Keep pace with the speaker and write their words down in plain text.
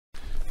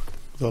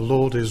The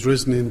Lord is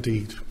risen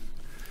indeed.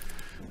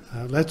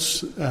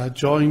 Let's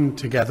join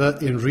together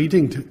in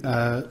reading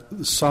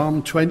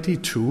Psalm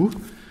 22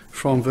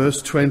 from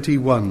verse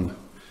 21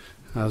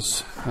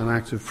 as an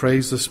act of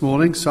praise this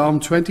morning. Psalm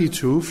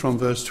 22 from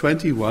verse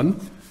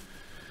 21.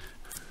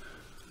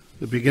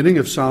 The beginning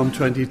of Psalm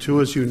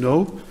 22, as you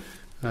know,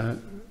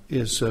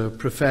 is a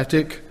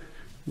prophetic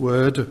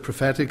word, a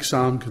prophetic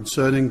psalm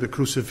concerning the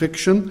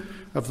crucifixion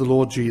of the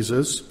Lord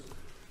Jesus.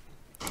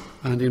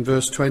 And in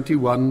verse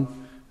 21,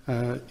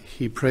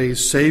 he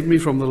prays, "Save me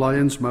from the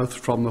lion's mouth,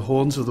 from the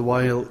horns of the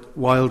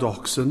wild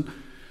oxen.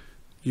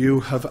 You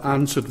have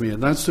answered me."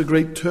 And that's the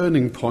great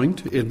turning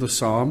point in the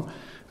psalm.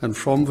 And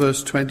from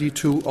verse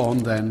 22 on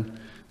then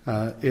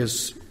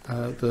is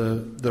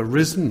the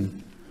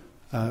risen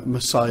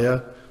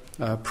Messiah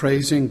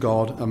praising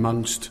God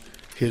amongst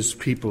his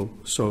people.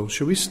 So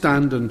shall we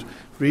stand and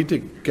read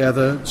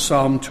together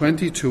Psalm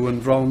 22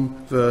 and from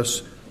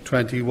verse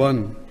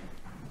 21.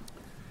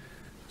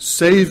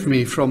 "Save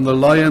me from the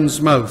lion's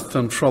mouth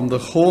and from the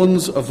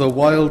horns of the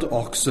wild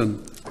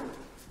oxen.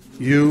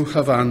 You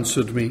have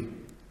answered me.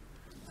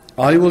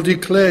 I will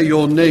declare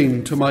your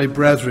name to my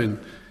brethren.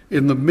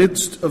 In the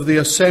midst of the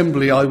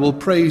assembly I will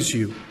praise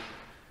you.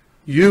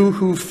 You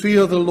who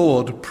fear the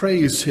Lord,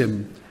 praise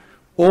him.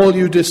 All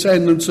you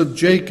descendants of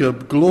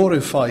Jacob,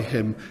 glorify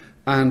him,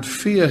 and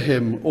fear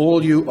him,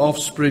 all you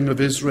offspring of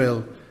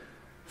Israel.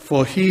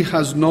 For he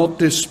has not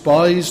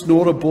despised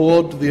nor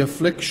abhorred the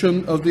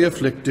affliction of the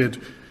afflicted,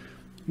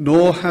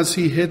 nor has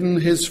he hidden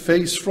his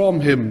face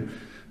from him,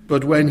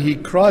 but when he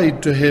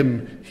cried to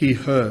him, he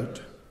heard.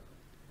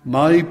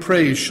 My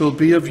praise shall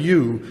be of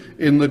you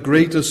in the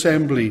great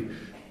assembly.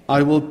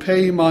 I will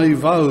pay my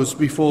vows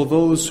before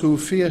those who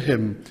fear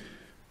him.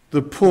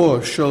 The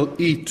poor shall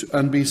eat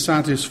and be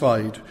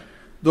satisfied.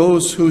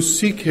 Those who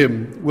seek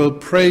him will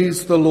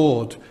praise the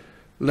Lord.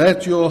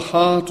 Let your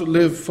heart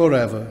live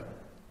forever.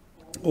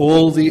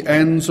 All the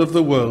ends of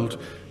the world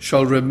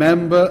shall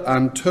remember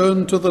and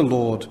turn to the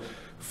Lord,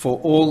 for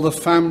all the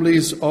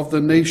families of the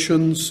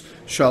nations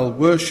shall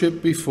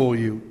worship before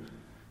you.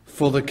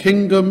 For the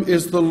kingdom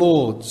is the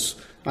Lord's,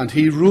 and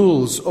he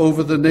rules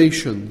over the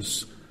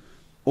nations.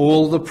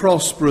 All the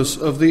prosperous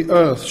of the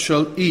earth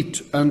shall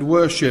eat and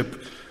worship.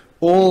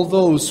 All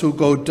those who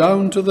go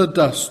down to the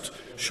dust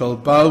shall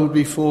bow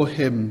before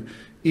him,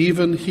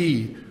 even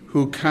he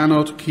who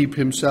cannot keep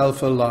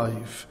himself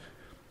alive.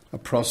 A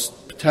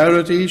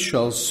posterity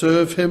shall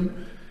serve him.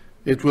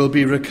 It will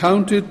be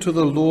recounted to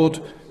the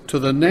Lord to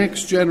the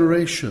next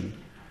generation.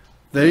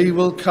 They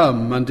will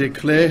come and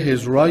declare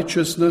his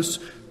righteousness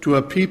to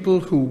a people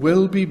who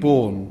will be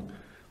born,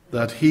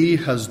 that he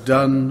has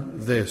done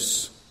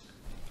this.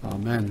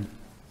 Amen.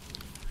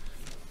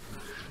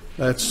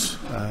 Let's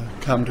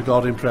come to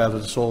God in prayer.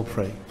 Let us all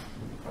pray.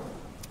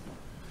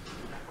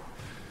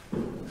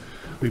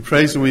 We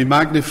praise and we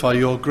magnify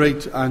your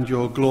great and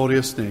your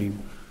glorious name,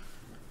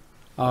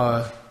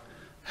 our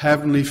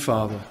Heavenly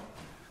Father,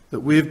 that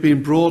we have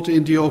been brought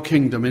into your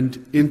kingdom,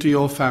 into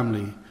your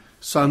family,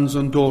 sons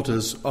and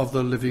daughters of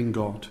the living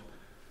God.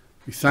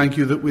 We thank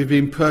you that we've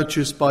been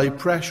purchased by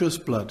precious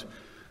blood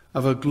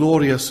of a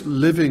glorious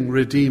living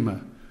Redeemer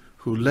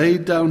who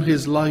laid down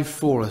his life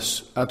for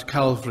us at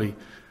Calvary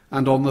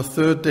and on the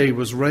third day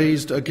was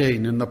raised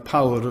again in the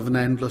power of an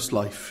endless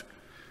life.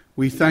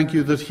 We thank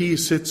you that he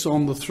sits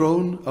on the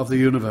throne of the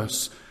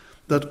universe,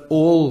 that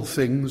all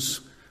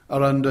things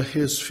are under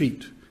his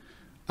feet.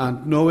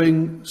 And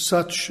knowing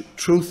such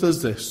truth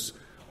as this,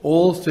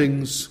 all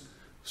things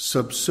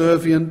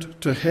subservient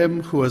to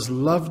him who has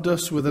loved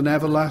us with an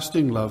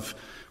everlasting love,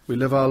 we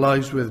live our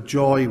lives with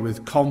joy,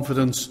 with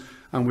confidence,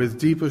 and with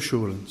deep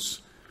assurance.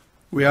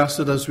 We ask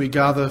that as we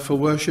gather for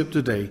worship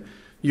today,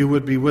 you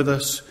would be with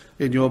us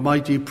in your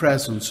mighty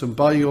presence and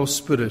by your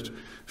Spirit,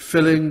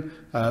 filling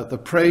the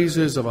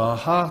praises of our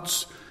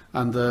hearts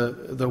and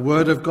the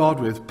word of God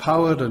with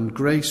power and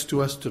grace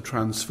to us to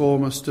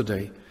transform us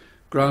today.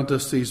 Grant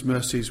us these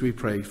mercies, we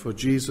pray, for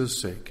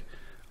Jesus' sake.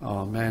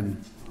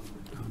 Amen.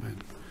 Amen.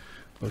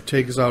 We'll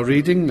take as our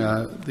reading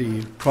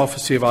the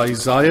prophecy of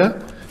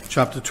Isaiah,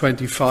 chapter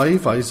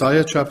 25,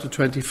 Isaiah chapter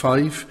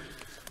 25,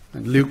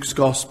 and Luke's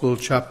Gospel,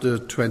 chapter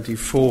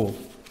 24.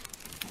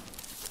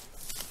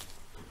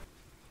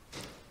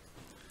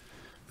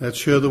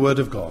 Let's hear the word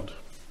of God.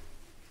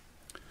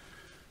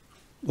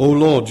 O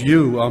Lord,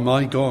 you are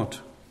my God.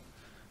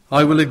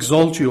 I will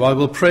exalt you, I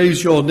will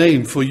praise your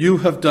name, for you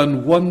have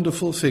done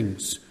wonderful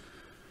things.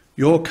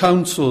 Your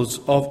counsels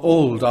of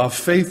old are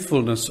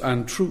faithfulness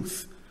and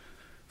truth.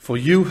 For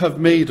you have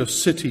made a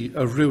city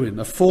a ruin,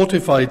 a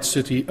fortified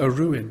city a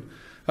ruin,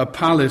 a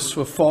palace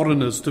for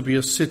foreigners to be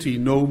a city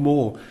no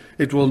more.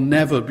 It will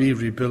never be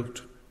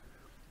rebuilt.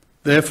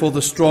 Therefore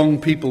the strong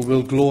people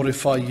will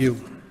glorify you.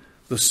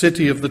 The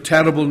city of the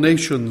terrible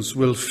nations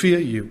will fear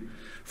you.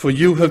 For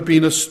you have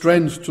been a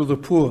strength to the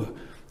poor,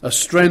 a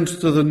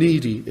strength to the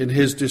needy in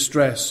his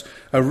distress,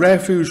 a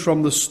refuge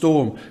from the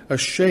storm, a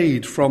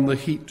shade from the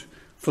heat.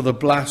 For the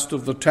blast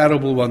of the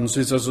terrible ones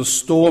is as a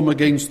storm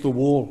against the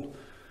wall.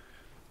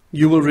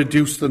 You will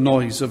reduce the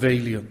noise of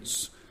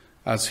aliens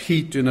As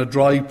heat in a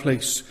dry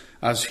place,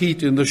 as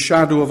heat in the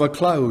shadow of a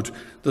cloud,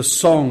 the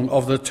song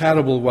of the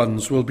terrible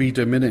ones will be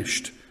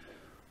diminished.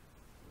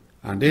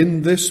 And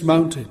in this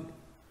mountain,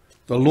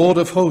 the Lord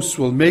of hosts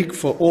will make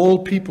for all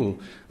people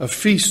a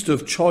feast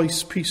of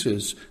choice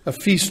pieces, a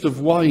feast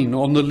of wine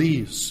on the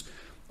lees,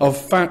 of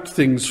fat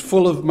things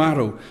full of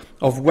marrow,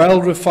 of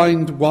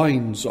well-refined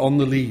wines on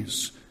the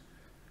lees.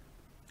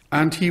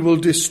 And he will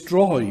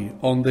destroy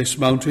on this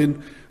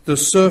mountain the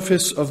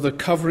surface of the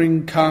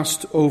covering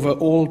cast over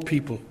all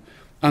people,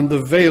 and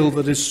the veil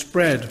that is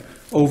spread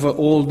over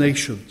all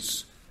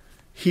nations.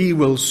 He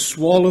will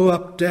swallow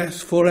up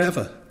death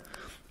forever,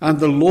 and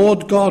the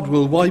Lord God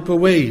will wipe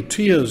away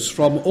tears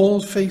from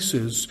all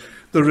faces.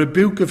 The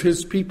rebuke of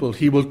his people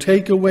he will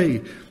take away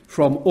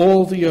from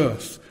all the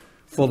earth,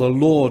 for the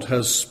Lord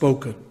has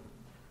spoken.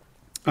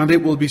 And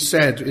it will be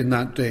said in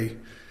that day,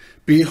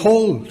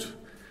 Behold,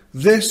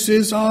 this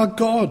is our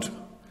God.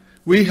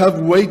 We have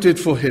waited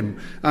for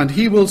him, and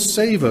he will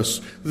save us.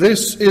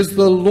 This is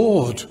the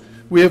Lord.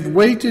 We have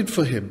waited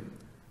for him.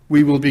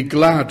 We will be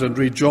glad and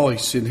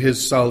rejoice in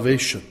his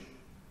salvation.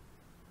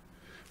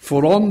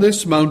 For on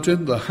this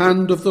mountain the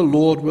hand of the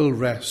Lord will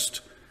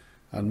rest,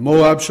 and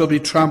Moab shall be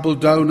trampled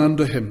down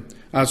under him,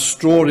 as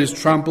straw is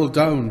trampled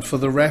down for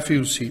the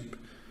refuse heap.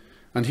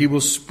 And he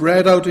will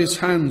spread out his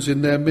hands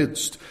in their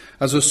midst,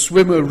 as a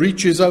swimmer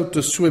reaches out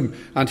to swim,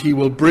 and he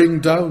will bring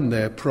down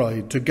their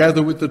pride,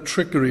 together with the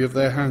trickery of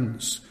their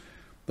hands.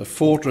 The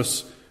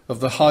fortress of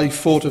the high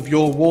fort of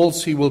your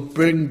walls he will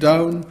bring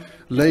down,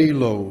 lay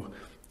low,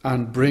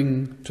 and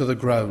bring to the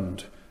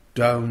ground,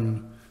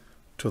 down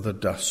to the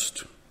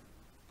dust.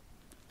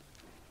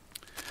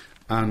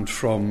 And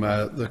from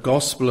the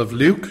Gospel of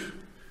Luke,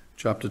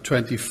 chapter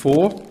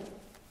 24,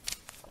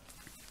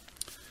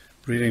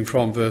 reading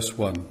from verse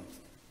 1.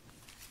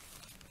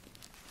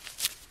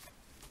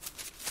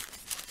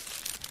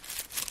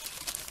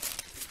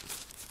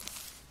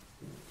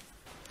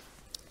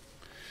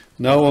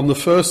 Now on the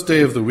first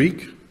day of the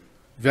week,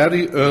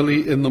 very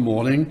early in the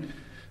morning,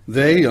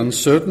 they and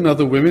certain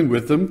other women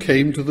with them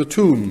came to the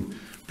tomb,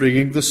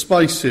 bringing the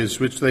spices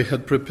which they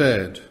had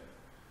prepared.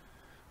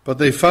 But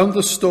they found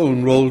the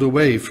stone rolled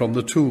away from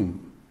the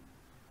tomb.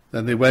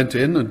 Then they went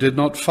in and did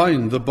not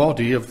find the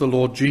body of the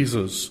Lord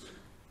Jesus.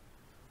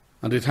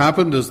 And it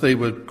happened, as they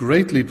were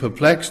greatly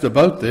perplexed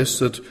about this,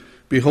 that,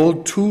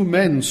 behold, 2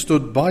 men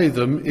stood by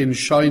them in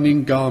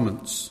shining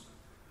garments.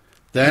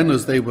 Then,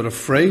 as they were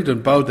afraid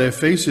and bowed their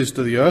faces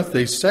to the earth,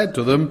 they said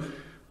to them,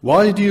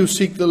 Why do you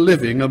seek the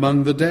living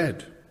among the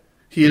dead?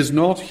 He is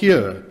not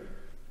here,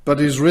 but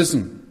is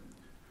risen.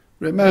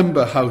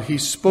 Remember how he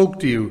spoke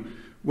to you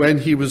when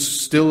he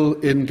was still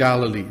in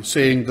Galilee,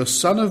 saying, The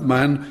Son of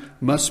Man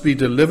must be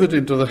delivered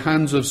into the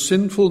hands of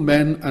sinful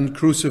men and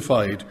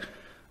crucified,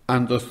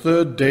 and the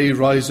 3rd day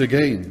rise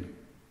again.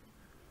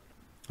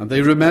 And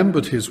they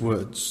remembered his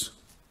words.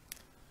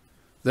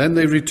 Then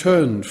they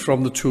returned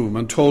from the tomb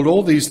and told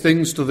all these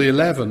things to the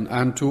 11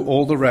 and to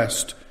all the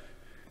rest.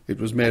 It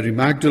was Mary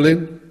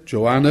Magdalene,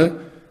 Joanna,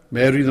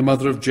 Mary the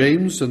mother of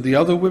James, and the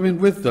other women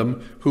with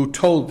them who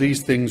told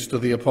these things to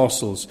the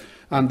apostles.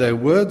 And their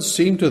words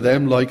seemed to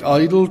them like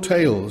idle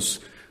tales,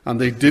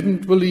 and they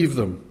didn't believe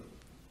them.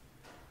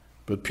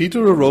 But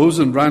Peter arose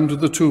and ran to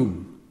the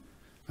tomb,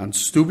 and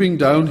stooping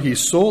down he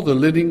saw the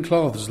linen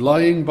cloths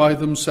lying by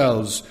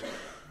themselves,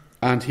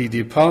 and he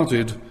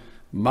departed,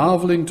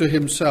 marveling to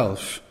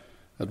himself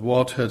at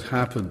what had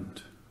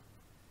happened.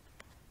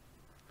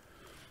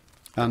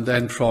 And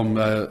then from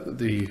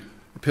the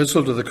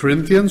Epistle to the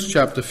Corinthians,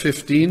 chapter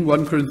 15,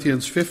 1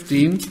 Corinthians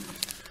 15,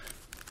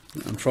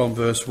 and from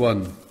verse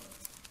 1.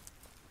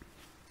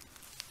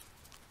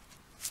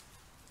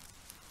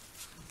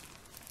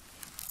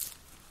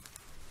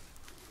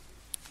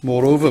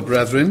 Moreover,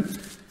 brethren,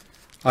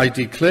 I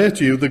declare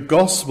to you the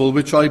gospel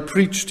which I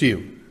preached to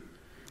you,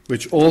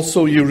 which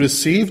also you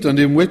received, and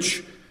in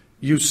which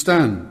you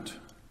stand,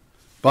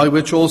 by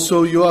which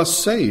also you are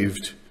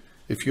saved,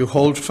 if you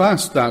hold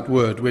fast that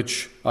word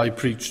which I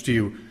preached to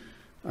you,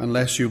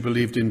 unless you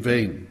believed in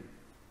vain.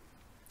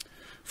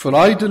 For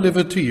I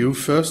delivered to you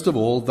first of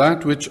all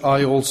that which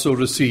I also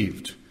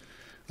received,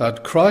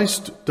 that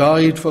Christ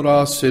died for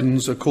our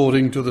sins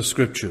according to the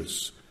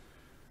Scriptures,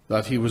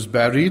 that he was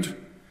buried,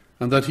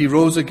 and that he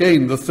rose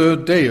again the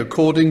 3rd day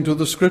according to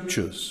the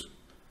Scriptures,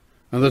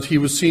 and that he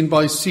was seen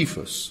by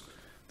Cephas,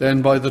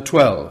 then by the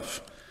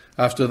 12.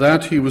 After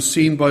that he was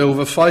seen by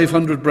over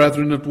 500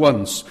 brethren at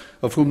once,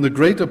 of whom the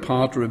greater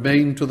part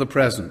remain to the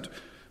present,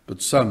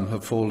 but some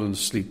have fallen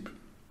asleep.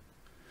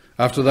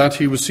 After that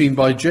he was seen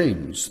by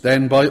James,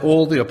 then by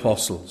all the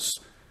apostles.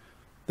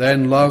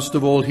 Then last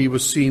of all he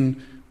was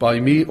seen by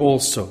me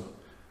also,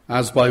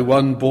 as by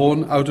one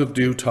born out of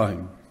due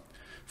time.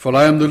 For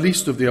I am the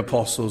least of the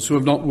apostles, who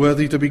am not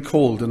worthy to be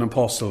called an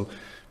apostle,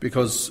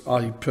 because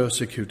I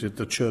persecuted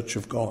the church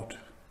of God.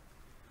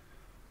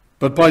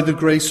 But by the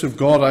grace of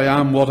God I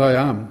am what I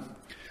am,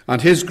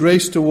 and his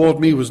grace toward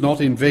me was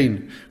not in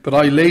vain, but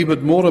I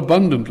labored more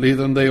abundantly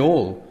than they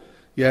all,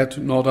 yet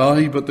not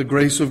I, but the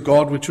grace of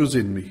God which was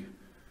in me.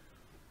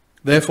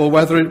 Therefore,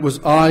 whether it was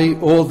I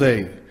or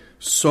they,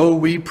 so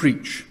we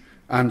preach,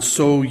 and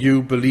so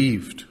you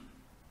believed.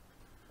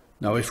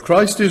 Now if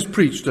Christ is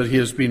preached that he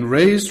has been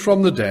raised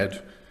from the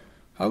dead,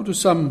 how do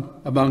some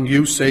among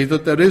you say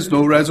that there is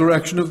no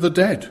resurrection of the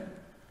dead?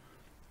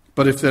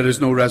 But if there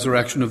is no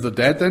resurrection of the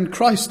dead, then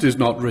Christ is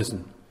not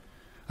risen.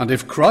 And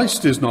if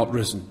Christ is not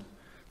risen,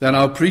 then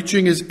our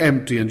preaching is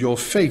empty, and your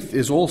faith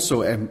is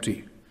also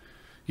empty.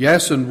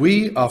 Yes, and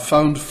we are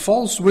found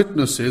false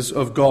witnesses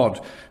of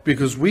God,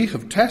 because we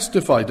have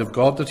testified of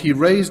God that he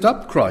raised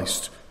up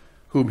Christ,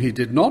 whom he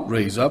did not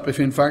raise up, if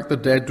in fact the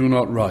dead do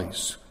not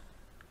rise.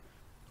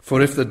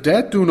 For if the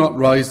dead do not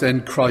rise,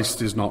 then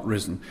Christ is not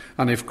risen.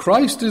 And if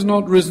Christ is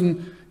not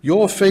risen,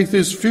 your faith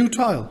is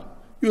futile.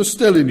 You're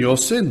still in your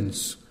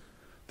sins.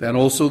 Then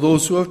also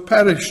those who have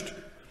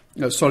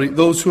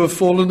those who have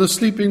fallen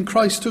asleep in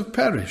Christ have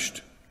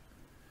perished.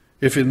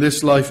 If in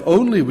this life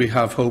only we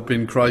have hope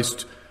in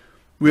Christ,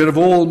 we are of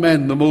all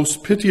men the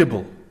most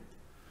pitiable.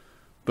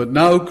 But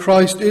now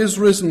Christ is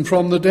risen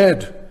from the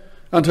dead,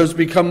 and has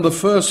become the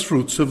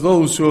firstfruits of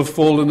those who have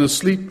fallen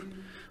asleep.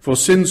 For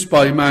since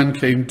by man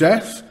came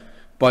death,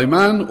 by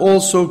man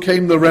also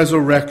came the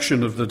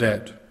resurrection of the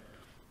dead.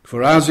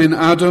 For as in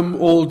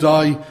Adam all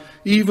die,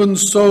 even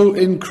so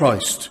in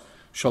Christ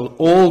shall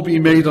all be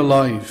made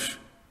alive,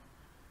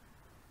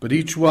 but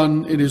each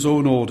one in his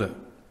own order.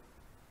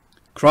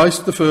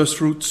 Christ the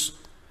firstfruits,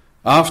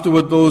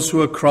 afterward those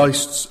who are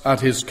Christ's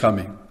at his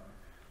coming.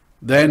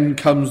 Then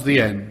comes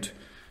the end,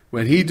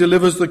 when he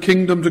delivers the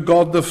kingdom to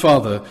God the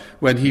Father,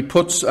 when he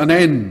puts an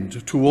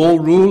end to all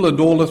rule and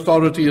all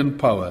authority and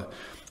power.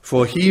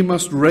 For he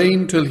must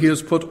reign till he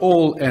has put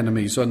all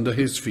enemies under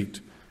his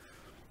feet.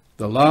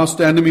 The last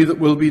enemy that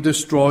will be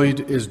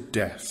destroyed is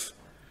death,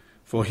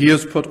 for he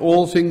has put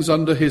all things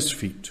under his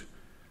feet.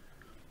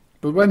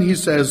 But when he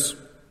says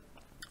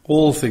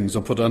all things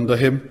are put under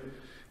him,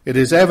 it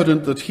is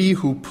evident that he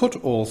who put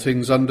all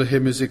things under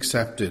him is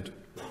accepted.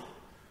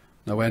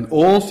 Now when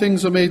all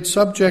things are made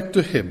subject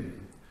to him,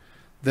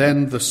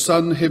 then the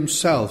Son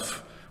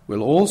himself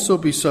will also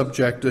be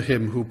subject to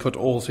him who put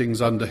all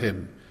things under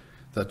him,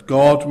 that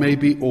God may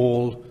be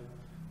all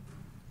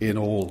in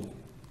all.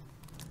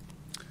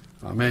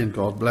 Amen.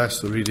 God bless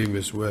the reading of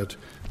his word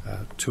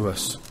to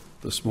us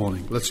this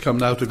morning. Let's come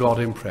now to God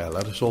in prayer.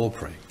 Let us all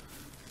pray.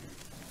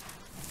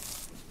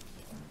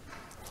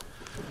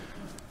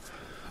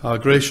 Our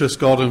gracious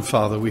God and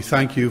Father, we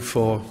thank you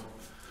for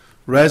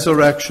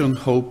resurrection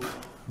hope,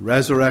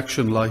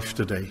 resurrection life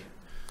today.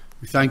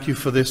 We thank you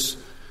for this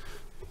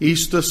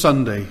Easter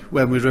Sunday,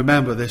 when we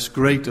remember this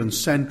great and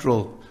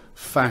central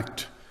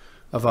fact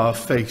of our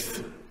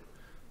faith,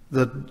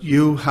 that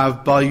you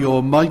have by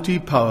your mighty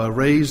power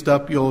raised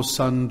up your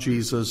Son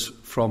Jesus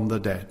from the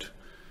dead.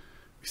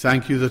 We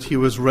thank you that he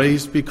was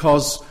raised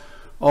because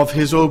of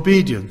his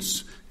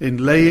obedience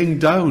in laying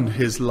down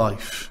his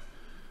life,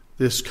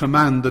 this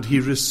command that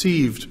he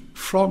received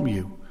from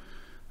you.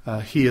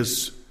 He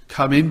has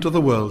come into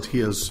the world, he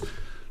has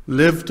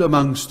lived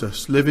amongst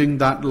us, living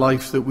that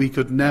life that we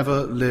could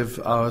never live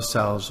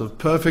ourselves, of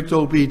perfect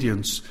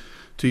obedience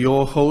to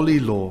your holy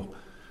law.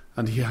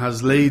 And he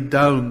has laid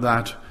down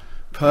that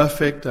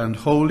perfect and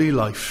holy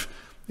life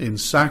in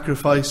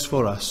sacrifice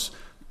for us,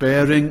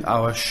 bearing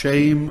our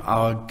shame,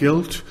 our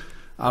guilt,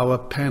 our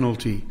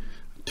penalty,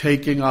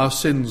 taking our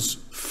sins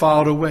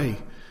far away,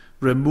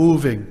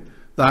 removing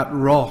that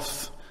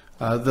wrath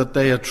that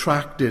they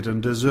attracted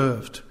and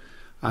deserved,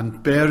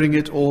 and bearing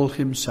it all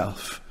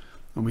himself.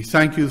 And we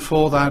thank you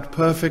for that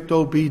perfect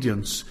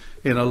obedience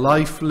in a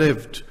life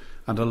lived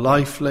and a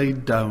life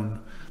laid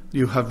down.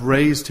 You have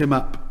raised him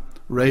up,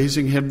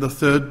 raising him the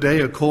third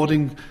day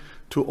according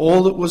to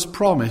all that was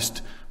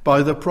promised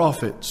by the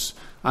prophets,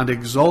 and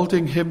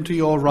exalting him to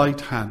your right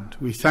hand.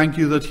 We thank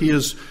you that he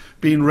has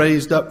been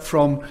raised up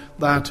from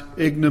that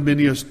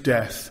ignominious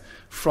death,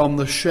 from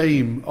the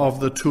shame of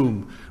the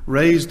tomb,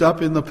 raised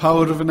up in the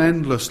power of an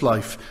endless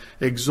life,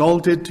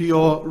 exalted to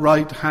your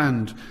right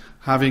hand,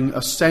 having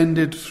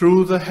ascended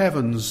through the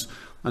heavens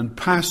and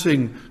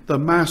passing the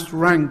massed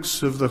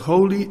ranks of the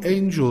holy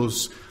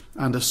angels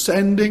and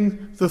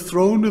ascending the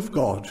throne of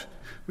God.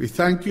 We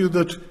thank you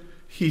that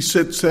he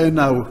sits there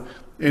now,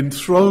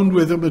 enthroned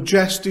with a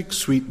majestic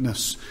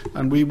sweetness,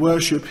 and we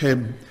worship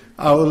him,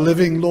 our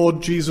living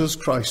Lord Jesus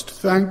Christ,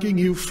 thanking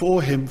you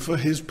for him, for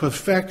his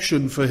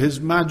perfection, for his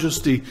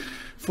majesty,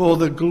 for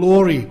the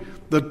glory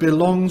that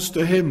belongs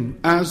to him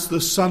as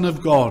the Son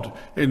of God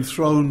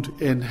enthroned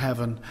in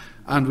heaven.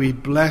 And we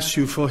bless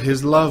you for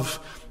his love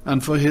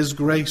and for his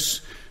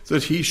grace,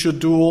 that he should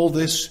do all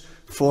this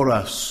for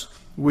us,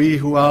 we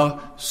who are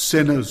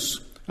sinners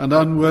and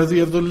unworthy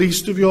of the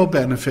least of your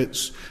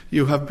benefits.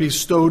 You have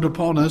bestowed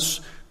upon us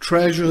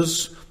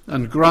treasures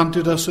and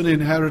granted us an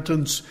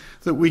inheritance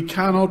that we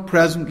cannot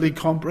presently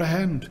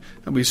comprehend.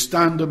 And we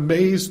stand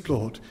amazed,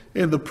 Lord,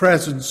 in the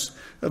presence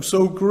of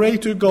so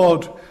great a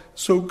God,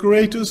 so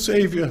great a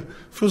Saviour,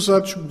 for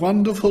such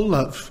wonderful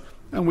love.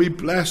 And we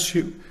bless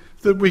you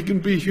that we can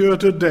be here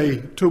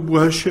today to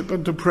worship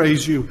and to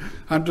praise you,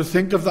 and to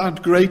think of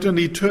that great and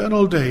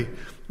eternal day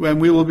when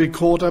we will be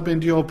caught up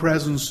into your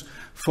presence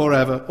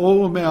forever.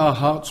 Oh, may our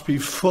hearts be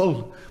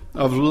full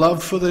of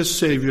love for this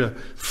Saviour,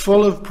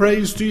 full of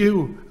praise to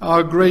you,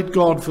 our great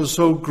God, for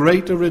so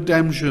great a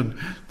redemption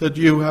that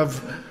you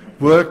have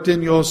worked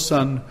in your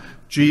Son,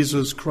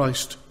 Jesus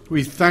Christ.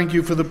 We thank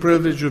you for the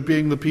privilege of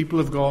being the people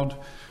of God,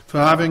 for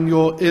having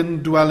your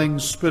indwelling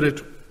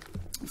Spirit,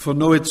 for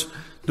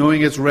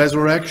knowing its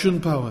resurrection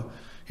power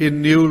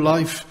in new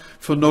life,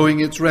 for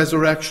knowing its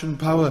resurrection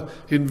power,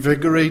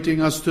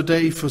 invigorating us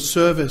today for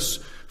service,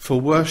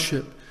 for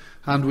worship.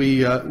 And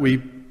we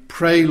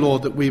pray,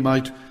 Lord, that we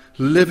might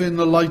live in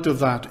the light of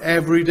that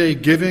every day,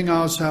 giving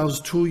ourselves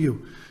to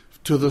you,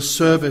 to the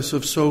service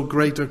of so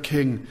great a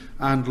King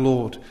and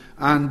Lord,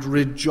 and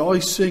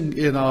rejoicing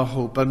in our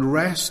hope and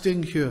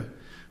resting here.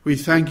 We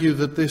thank you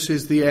that this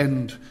is the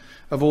end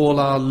of all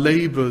our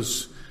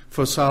labours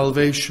for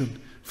salvation,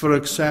 for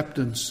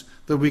acceptance,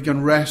 that we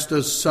can rest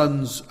as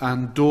sons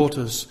and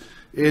daughters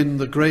in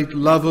the great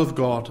love of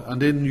God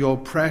and in your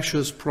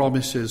precious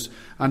promises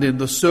and in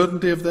the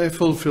certainty of their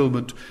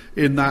fulfillment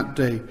in that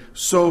day.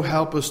 So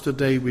help us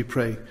today, we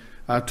pray,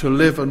 to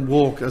live and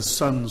walk as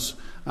sons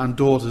and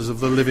daughters of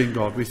the living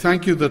God. We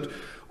thank you that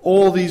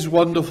all these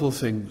wonderful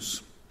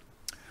things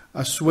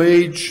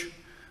assuage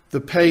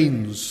the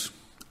pains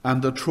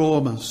and the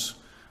traumas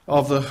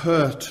of the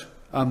hurt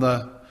and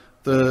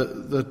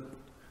the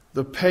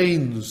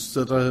pains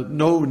that are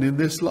known in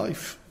this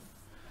life.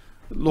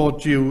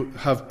 Lord, you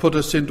have put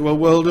us into a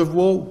world of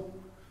woe,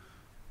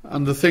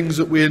 and the things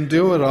that we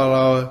endure are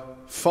our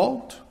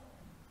fault.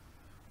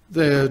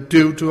 They're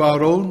due to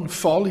our own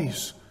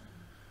follies.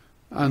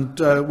 And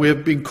we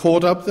have been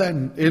caught up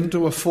then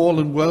into a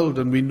fallen world,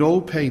 and we know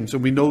pains,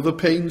 and we know the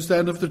pains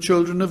then of the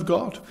children of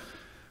God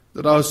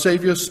that our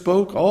Saviour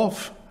spoke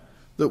of,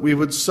 that we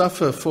would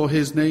suffer for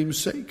his name's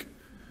sake.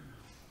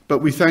 But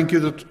we thank you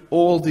that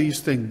all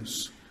these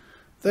things,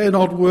 they're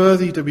not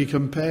worthy to be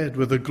compared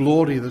with the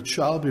glory that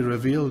shall be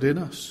revealed in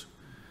us.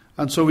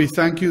 And so we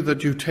thank you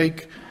that you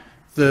take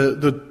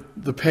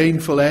the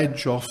painful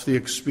edge off the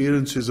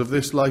experiences of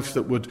this life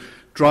that would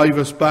drive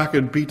us back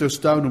and beat us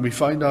down, and we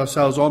find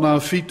ourselves on our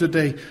feet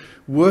today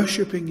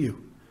worshipping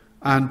you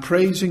and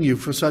praising you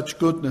for such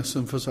goodness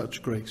and for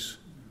such grace.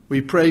 We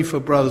pray for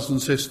brothers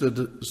and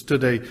sisters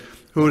today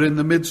who are in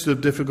the midst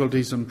of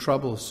difficulties and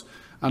troubles,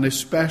 and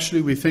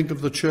especially we think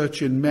of the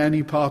church in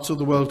many parts of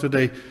the world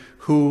today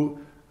who,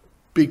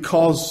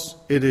 because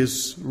it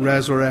is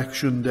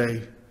Resurrection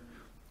Day,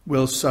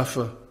 will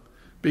suffer.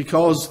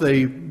 Because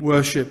they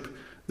worship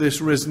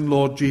this risen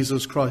Lord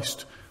Jesus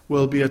Christ,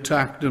 will be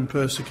attacked and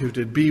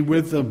persecuted. Be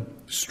with them,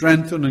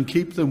 strengthen and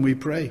keep them, we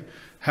pray.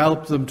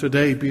 Help them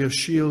today, be a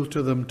shield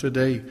to them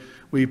today,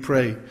 we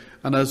pray.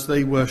 And as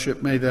they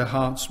worship, may their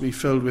hearts be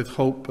filled with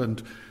hope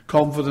and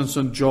confidence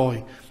and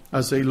joy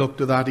as they look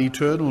to that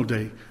eternal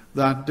day,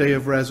 that day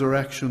of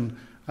resurrection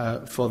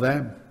for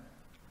them.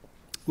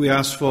 We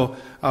ask for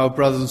our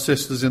brothers and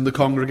sisters in the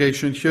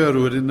congregation here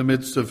who are in the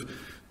midst of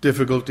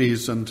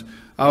difficulties, and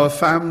our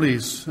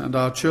families and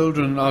our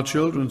children and our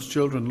children's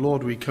children.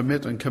 Lord, we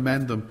commit and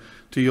commend them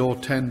to your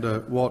tender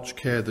watch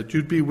care, that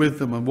you'd be with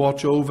them and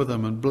watch over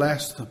them and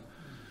bless them.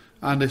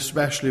 And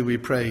especially we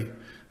pray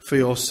for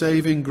your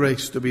saving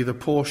grace to be the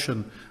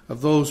portion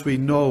of those we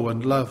know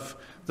and love,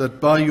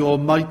 that by your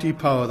mighty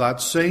power,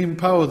 that same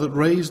power that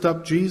raised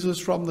up Jesus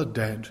from the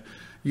dead,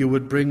 you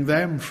would bring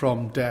them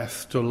from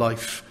death to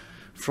life,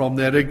 from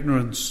their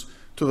ignorance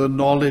to the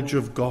knowledge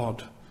of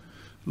God.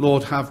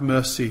 Lord, have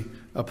mercy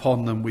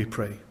upon them, we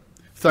pray.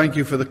 Thank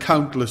you for the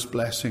countless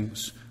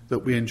blessings that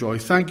we enjoy.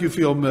 Thank you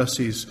for your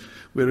mercies.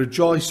 We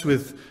rejoice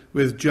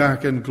with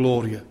Jack and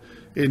Gloria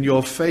in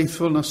your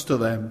faithfulness to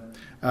them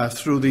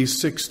through these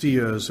 60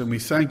 years. And we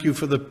thank you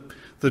for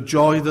the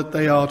joy that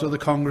they are to the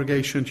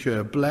congregation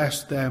here.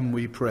 Bless them,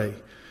 we pray,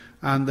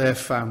 and their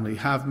family.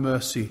 Have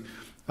mercy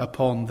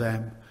upon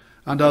them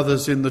and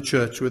others in the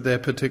church with their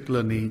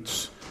particular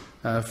needs.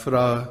 For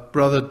our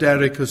brother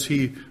Derek as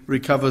he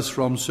recovers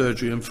from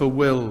surgery, and for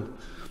Will,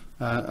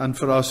 and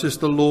for our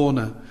sister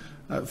Lorna,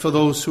 for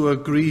those who are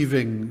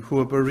grieving, who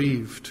are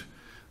bereaved.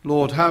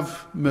 Lord,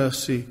 have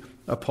mercy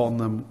upon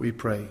them, we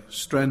pray.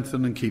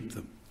 Strengthen and keep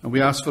them. And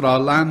we ask for our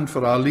land,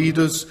 for our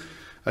leaders,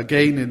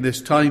 again in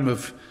this time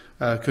of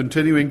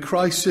continuing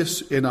crisis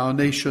in our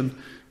nation.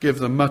 Give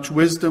them much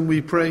wisdom,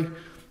 we pray,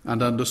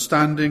 and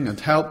understanding, and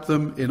help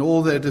them in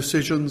all their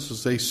decisions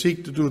as they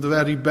seek to do the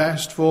very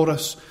best for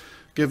us.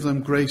 Give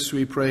them grace,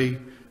 we pray,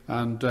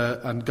 and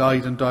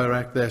guide and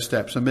direct their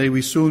steps. And may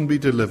we soon be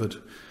delivered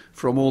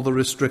from all the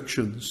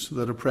restrictions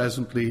that are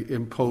presently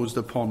imposed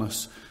upon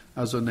us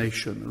as a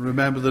nation. And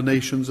remember the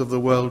nations of the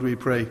world, we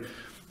pray,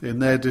 in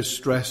their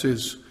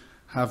distresses.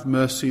 Have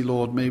mercy,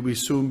 Lord. May we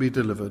soon be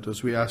delivered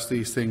as we ask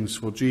these things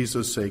for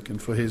Jesus' sake and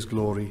for his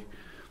glory.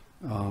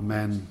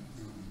 Amen.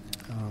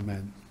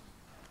 Amen.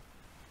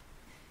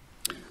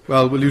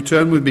 Well, will you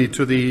turn with me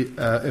to the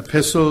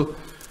epistle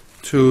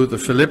to the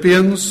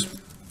Philippians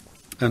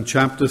and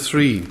chapter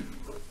 3.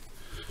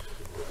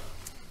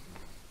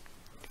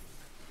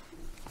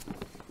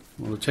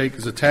 We'll take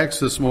as a text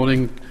this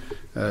morning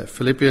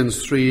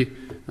Philippians 3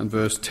 and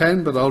verse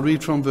 10, but I'll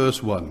read from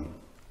verse 1.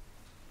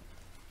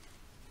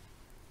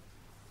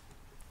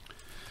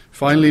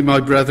 Finally, my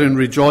brethren,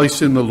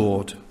 rejoice in the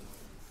Lord.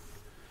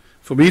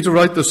 For me to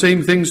write the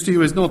same things to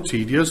you is not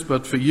tedious,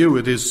 but for you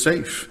it is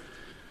safe.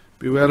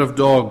 Beware of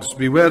dogs,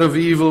 beware of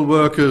evil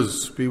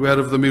workers, beware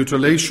of the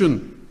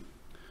mutilation.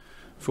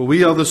 For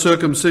we are the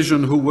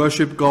circumcision who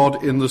worship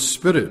God in the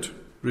Spirit,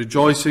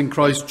 rejoice in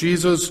Christ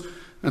Jesus,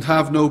 and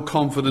have no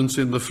confidence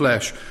in the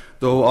flesh,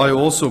 though I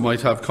also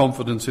might have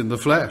confidence in the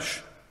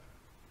flesh.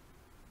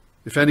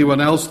 If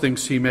anyone else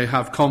thinks he may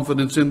have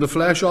confidence in the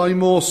flesh, I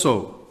more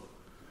so.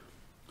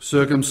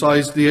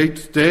 Circumcised the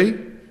 8th day,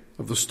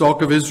 of the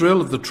stock of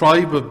Israel, of the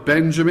tribe of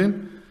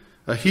Benjamin,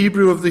 a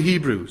Hebrew of the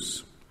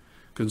Hebrews.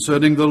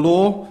 Concerning the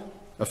law,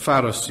 a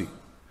Pharisee.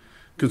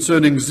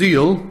 Concerning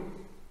zeal,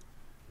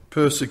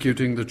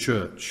 persecuting the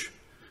church.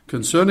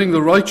 Concerning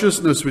the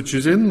righteousness which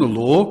is in the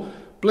law,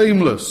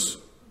 blameless.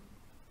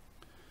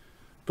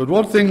 But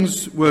what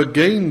things were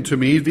gained to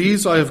me,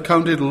 these I have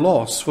counted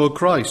loss for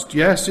Christ.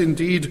 Yes,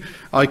 indeed,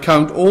 I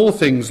count all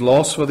things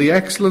loss for the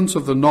excellence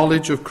of the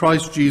knowledge of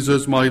Christ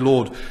Jesus my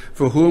Lord,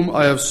 for whom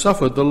I have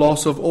suffered the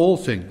loss of all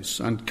things,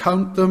 and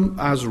count them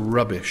as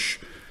rubbish,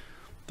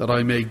 that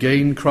I may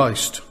gain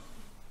Christ,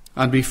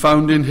 and be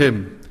found in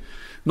him,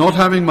 not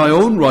having my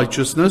own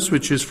righteousness,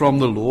 which is from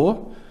the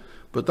law,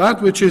 but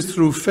that which is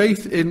through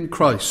faith in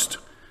Christ,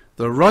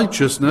 the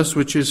righteousness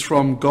which is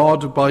from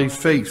God by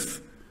faith,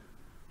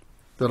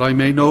 that I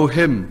may know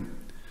him,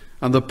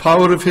 and the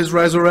power of his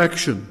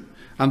resurrection,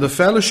 and the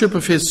fellowship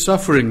of his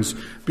sufferings,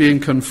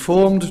 being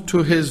conformed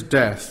to his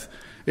death,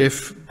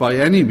 if by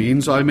any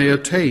means I may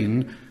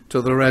attain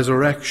to the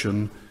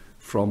resurrection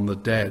from the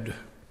dead.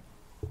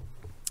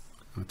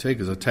 I take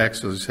as a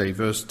text, as I say,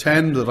 verse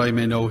 10, that I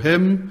may know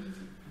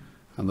him,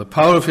 and the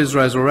power of his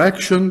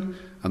resurrection,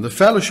 and the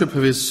fellowship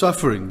of his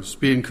sufferings,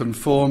 being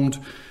conformed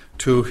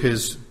to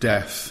his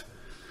death.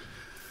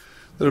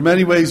 There are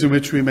many ways in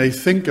which we may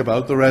think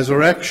about the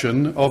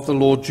resurrection of the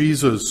Lord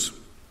Jesus.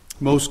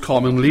 Most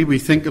commonly, we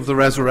think of the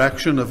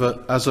resurrection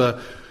as a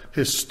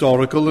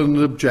historical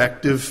and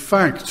objective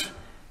fact.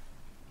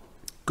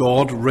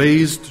 God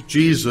raised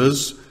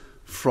Jesus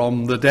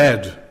from the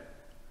dead.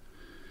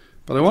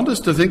 But I want us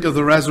to think of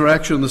the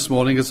resurrection this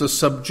morning as a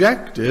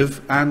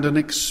subjective and an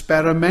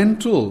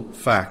experimental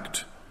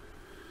fact.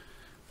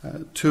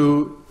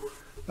 To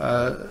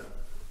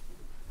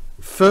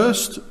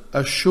first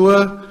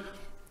assure,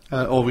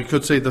 or we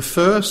could say the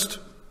first,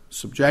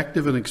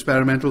 subjective and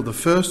experimental, the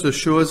first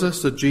assures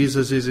us that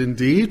Jesus is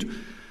indeed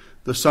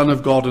the Son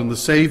of God and the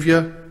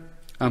Saviour,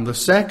 and the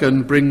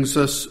second brings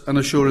us an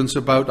assurance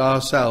about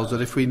ourselves, that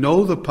if we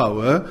know the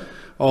power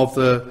of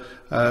the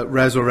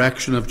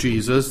resurrection of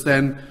Jesus,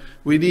 then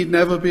we need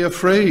never be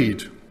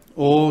afraid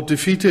or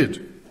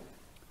defeated.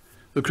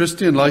 The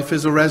Christian life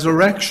is a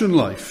resurrection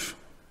life.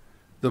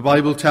 The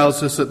Bible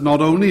tells us that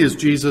not only is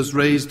Jesus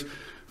raised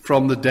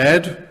from the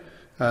dead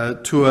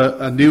to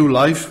a new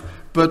life,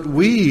 but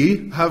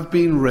we have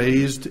been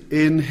raised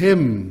in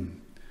him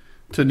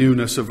to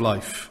newness of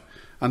life.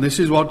 And this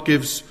is what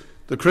gives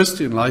the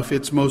Christian life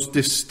its most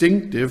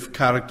distinctive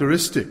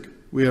characteristic.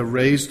 We are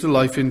raised to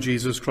life in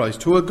Jesus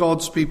Christ. Who are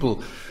God's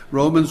people?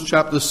 Romans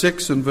chapter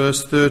 6 and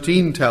verse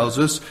 13 tells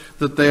us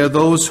that they are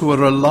those who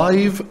are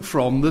alive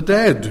from the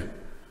dead.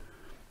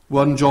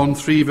 1 John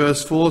 3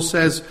 verse 4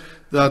 says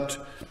that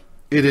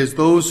it is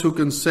those who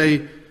can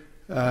say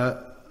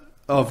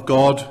of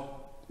God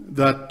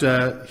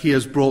that he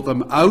has brought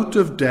them out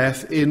of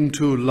death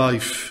into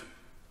life.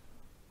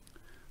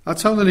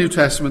 That's how the New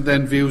Testament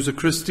then views a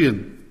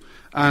Christian.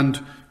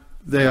 And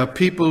they are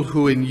people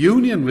who in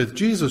union with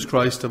Jesus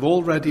Christ have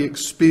already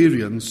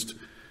experienced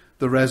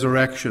the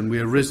resurrection. We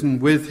are risen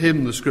with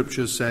him, the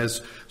scripture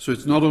says. So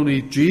it's not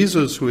only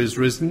Jesus who is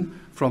risen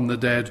from the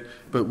dead,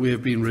 but we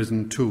have been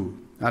risen too.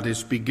 At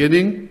its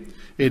beginning,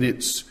 in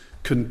its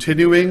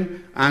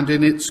continuing, and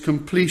in its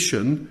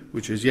completion,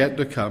 which is yet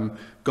to come,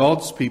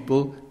 God's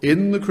people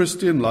in the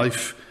Christian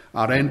life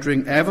are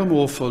entering ever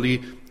more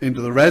fully into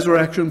the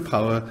resurrection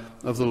power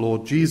of the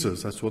Lord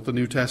Jesus. That's what the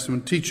New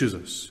Testament teaches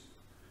us.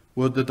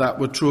 Would that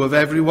were true of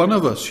every one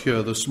of us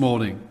here this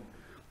morning,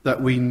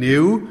 that we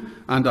knew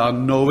and are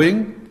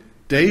knowing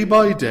day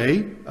by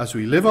day, as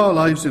we live our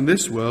lives in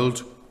this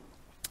world,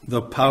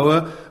 the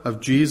power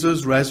of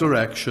Jesus'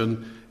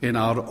 resurrection in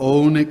our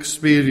own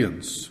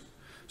experience.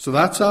 So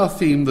that's our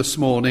theme this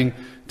morning,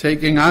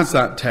 taking as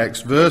that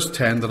text verse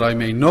 10, that I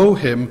may know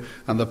him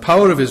and the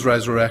power of his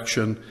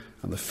resurrection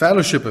and the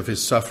fellowship of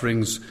his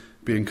sufferings,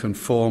 being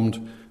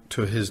conformed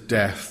to his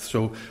death.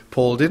 So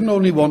Paul didn't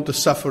only want to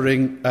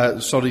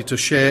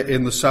share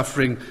in the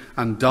suffering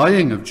and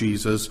dying of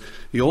Jesus,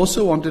 he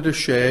also wanted to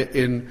share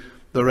in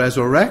the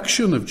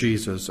resurrection of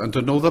Jesus and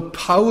to know the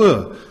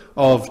power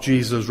of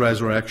Jesus'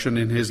 resurrection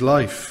in his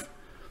life.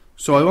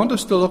 So I want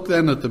us to look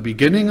then at the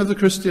beginning of the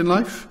Christian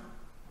life,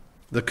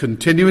 the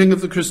continuing of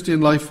the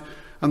Christian life,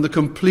 and the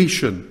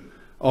completion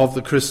of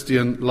the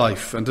Christian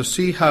life, and to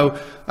see how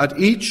at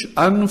each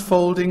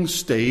unfolding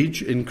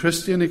stage in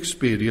Christian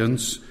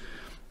experience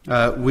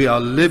we are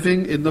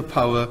living in the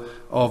power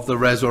of the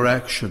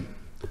resurrection.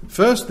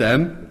 First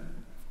then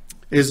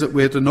is that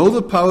we're to know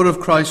the power of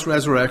Christ's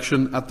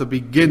resurrection at the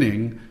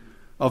beginning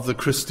of the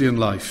Christian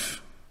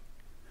life.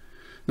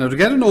 Now, to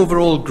get an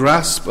overall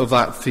grasp of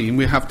that theme,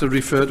 we have to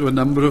refer to a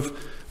number of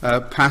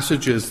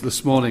passages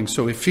this morning.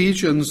 So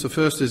Ephesians, the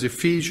first is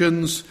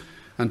Ephesians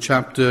and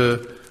chapter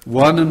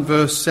 1 and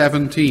verse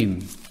 17.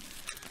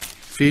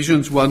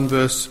 Ephesians 1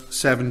 verse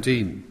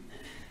 17.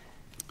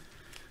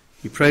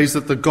 He prays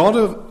that the God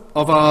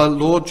of our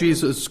Lord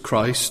Jesus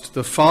Christ,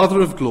 the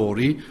Father of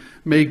glory,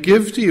 may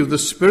give to you the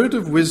spirit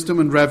of wisdom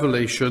and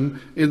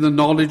revelation in the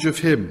knowledge of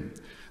him,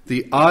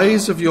 the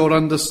eyes of your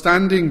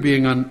understanding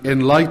being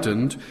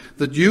enlightened,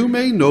 that you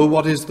may know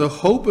what is the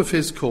hope of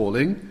his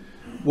calling,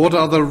 what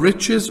are the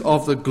riches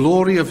of the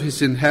glory of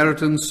his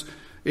inheritance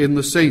in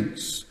the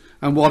saints,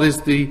 and what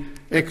is the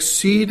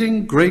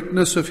exceeding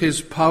greatness of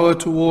his power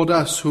toward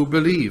us who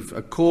believe,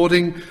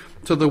 according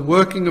to the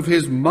working of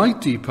his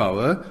mighty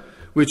power,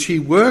 which he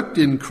worked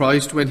in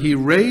Christ when he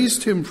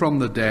raised him from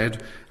the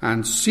dead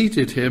and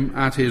seated him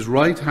at his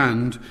right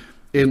hand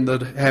in the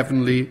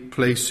heavenly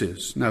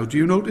places. Now, do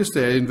you notice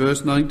there in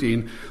verse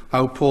 19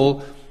 how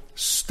Paul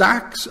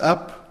stacks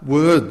up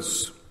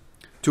words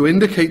to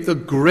indicate the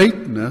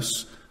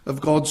greatness of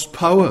God's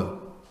power?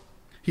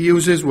 He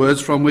uses words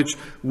from which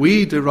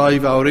we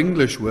derive our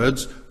English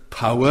words: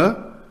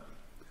 power,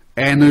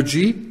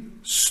 energy,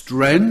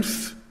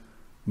 strength,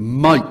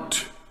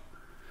 might.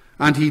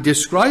 And he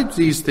describes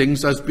these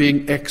things as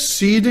being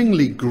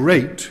exceedingly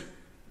great.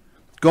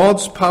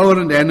 God's power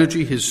and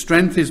energy, his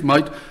strength, his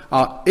might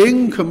are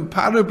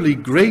incomparably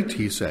great,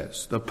 he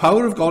says. The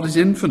power of God is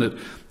infinite.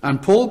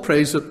 And Paul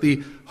prays that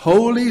the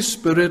Holy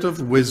Spirit of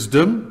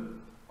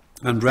wisdom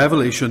and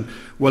revelation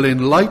will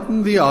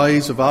enlighten the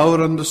eyes of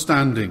our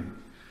understanding,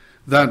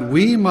 that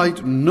we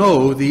might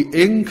know the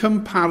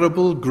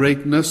incomparable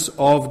greatness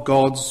of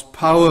God's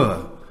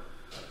power.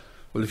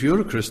 Well, if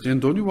you're a Christian,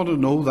 don't you want to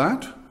know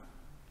that?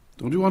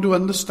 Don't you want to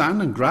understand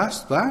and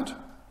grasp that?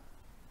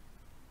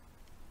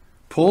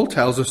 Paul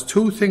tells us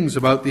two things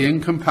about the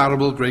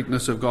incomparable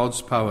greatness of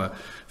God's power.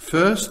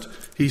 First,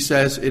 he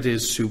says it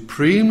is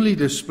supremely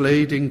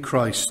displayed in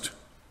Christ.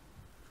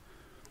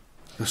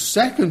 The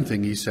second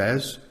thing he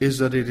says is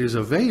that it is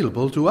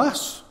available to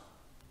us.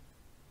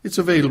 It's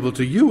available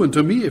to you and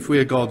to me if we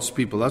are God's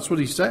people. That's what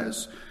he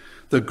says.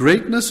 The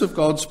greatness of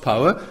God's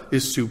power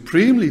is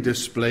supremely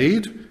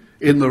displayed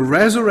in the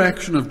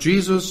resurrection of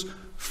Jesus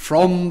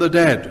from the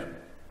dead.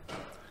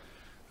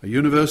 A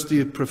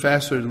university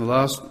professor in the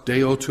last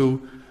day or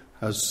two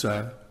has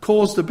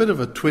caused a bit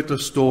of a Twitter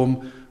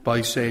storm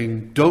by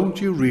saying,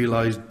 "Don't you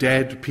realize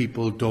dead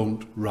people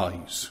don't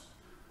rise?"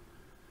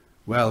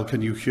 Well,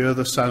 can you hear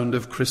the sound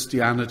of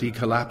Christianity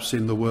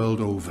collapsing the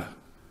world over?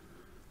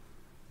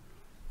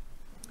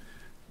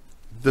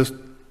 The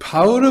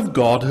power of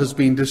God has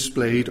been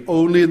displayed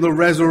only in the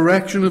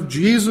resurrection of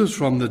Jesus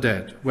from the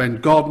dead, when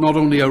God not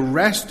only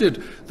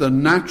arrested the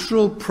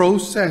natural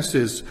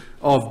processes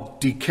of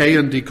decay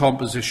and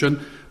decomposition,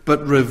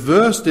 but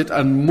reversed it,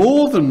 and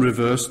more than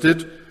reversed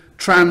it,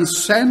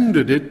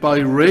 transcended it by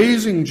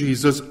raising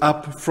Jesus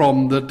up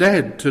from the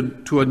dead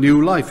to a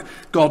new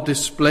life. God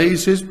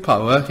displays his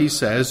power, he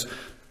says,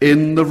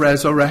 in the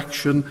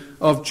resurrection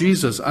of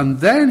Jesus. And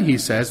then he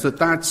says that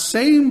that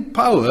same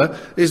power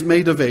is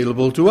made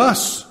available to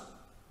us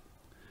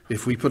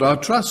if we put our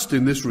trust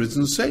in this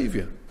risen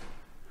Saviour.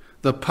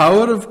 The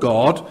power of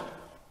God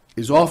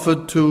is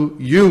offered to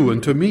you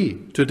and to me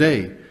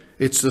today.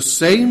 It's the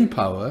same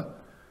power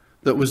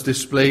that was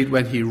displayed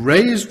when he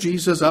raised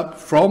Jesus up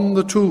from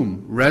the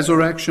tomb,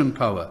 resurrection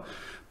power.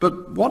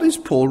 But what is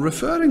Paul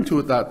referring to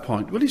at that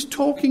point? Well, he's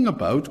talking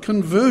about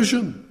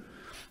conversion.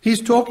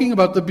 He's talking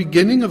about the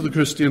beginning of the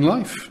Christian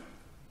life.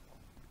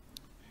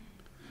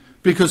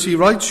 Because he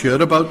writes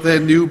here about their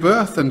new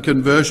birth and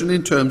conversion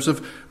in terms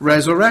of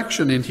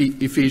resurrection. In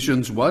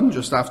Ephesians 1,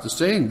 just after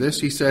saying this,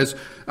 he says,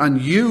 "And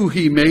you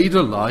he made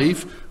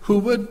alive who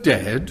were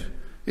dead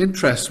in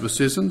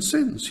trespasses and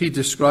sins." He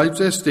describes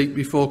their state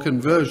before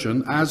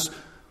conversion as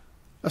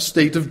a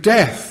state of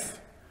death.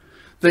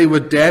 They were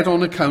dead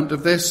on account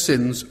of their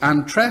sins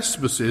and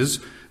trespasses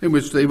in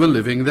which they were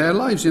living their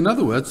lives. In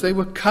other words, they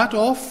were cut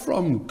off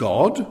from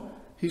God,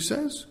 he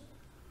says.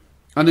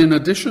 And in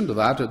addition to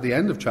that, at the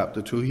end of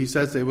chapter 2, he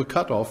says they were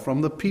cut off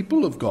from the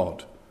people of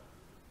God.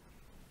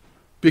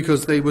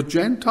 Because they were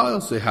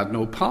Gentiles. They had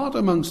no part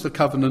amongst the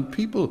covenant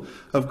people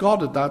of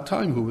God at that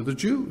time, who were the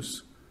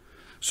Jews.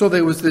 So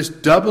there was this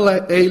double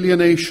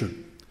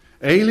alienation.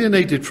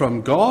 Alienated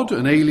from God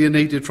and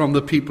alienated from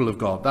the people of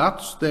God.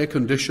 That's their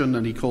condition,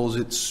 and he calls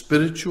it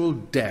spiritual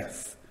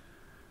death.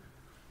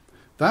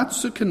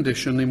 That's the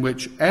condition in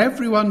which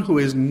everyone who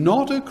is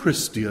not a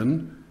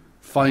Christian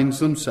finds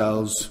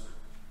themselves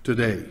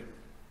today.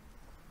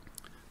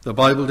 The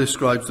Bible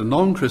describes the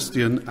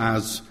non-Christian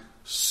as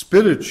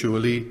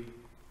spiritually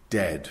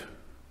dead.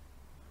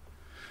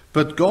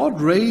 But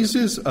God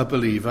raises a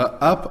believer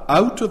up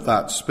out of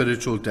that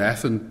spiritual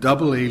death and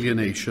double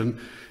alienation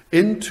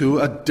into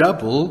a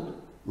double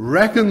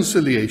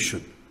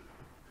reconciliation.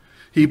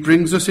 He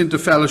brings us into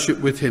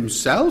fellowship with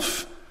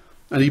himself,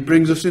 and he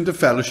brings us into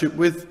fellowship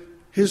with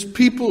his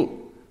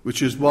people,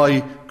 which is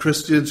why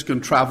Christians can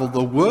travel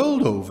the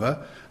world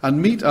over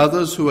and meet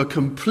others who are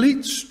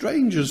complete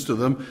strangers to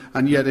them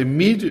and yet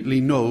immediately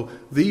know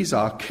these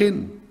are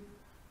kin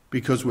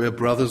because we're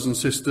brothers and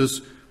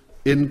sisters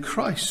in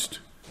Christ.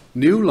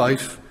 New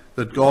life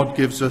that God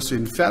gives us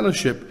in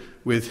fellowship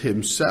with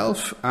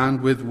himself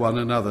and with one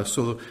another.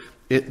 So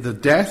the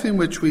death in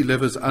which we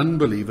live as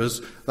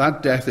unbelievers,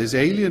 that death is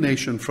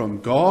alienation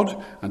from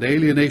God and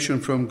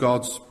alienation from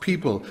God's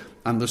people.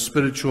 And the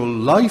spiritual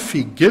life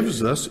he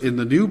gives us in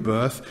the new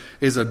birth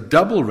is a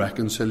double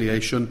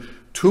reconciliation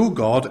to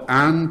God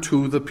and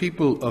to the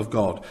people of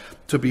God.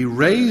 To be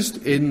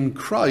raised in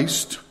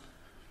Christ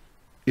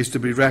is to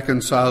be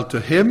reconciled to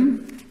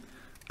him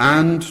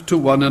and to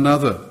one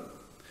another.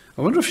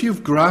 I wonder if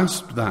you've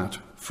grasped that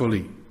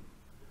fully.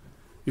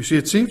 You see,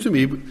 it seems to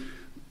me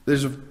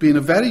there's been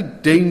a very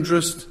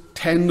dangerous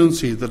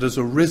tendency that has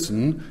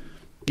arisen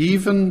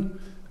even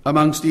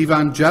amongst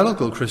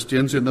evangelical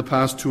Christians in the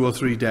past 2 or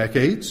 3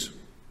 decades.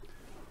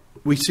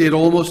 We see it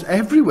almost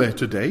everywhere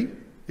today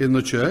in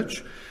the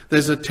church.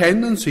 There's a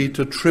tendency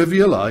to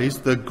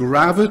trivialize the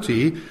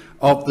gravity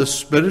of the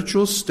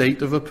spiritual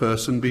state of a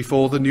person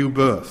before the new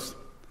birth.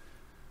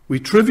 We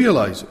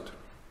trivialize it.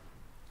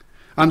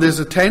 And there's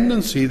a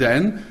tendency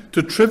then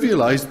to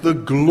trivialize the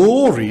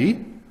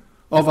glory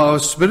of our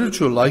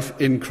spiritual life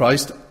in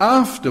Christ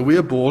after we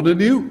are born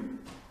anew.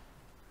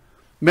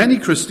 Many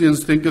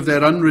Christians think of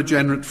their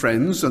unregenerate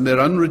friends and their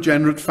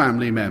unregenerate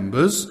family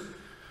members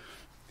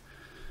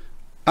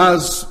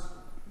as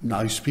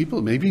nice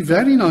people, maybe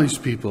very nice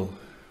people,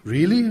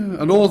 really,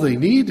 and all they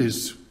need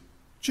is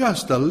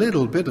just a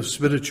little bit of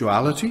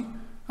spirituality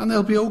and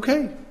they'll be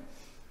okay.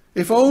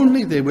 If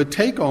only they would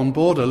take on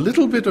board a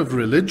little bit of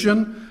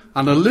religion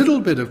and a little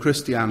bit of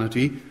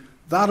Christianity,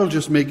 that'll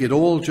just make it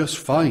all just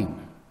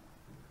fine.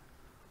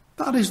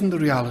 That isn't the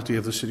reality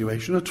of the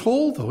situation at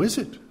all, though, is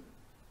it?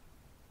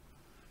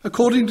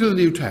 According to the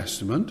New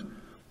Testament,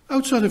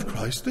 outside of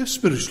Christ, they're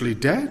spiritually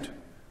dead,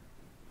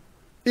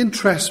 in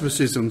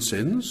trespasses and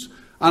sins,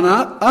 and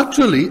are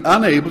utterly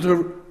unable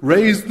to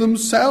raise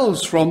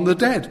themselves from the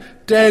dead.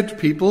 Dead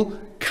people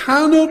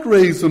cannot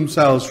raise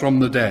themselves from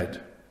the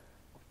dead.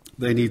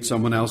 They need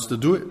someone else to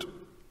do it.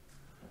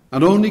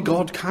 And only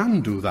God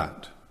can do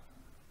that.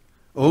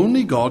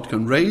 Only God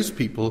can raise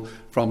people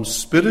from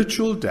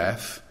spiritual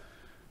death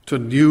to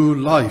new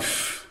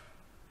life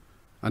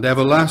and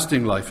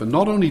everlasting life. And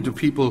not only do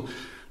people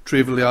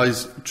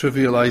trivialize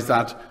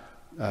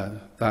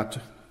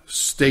that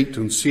state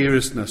and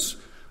seriousness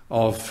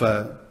of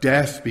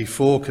death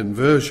before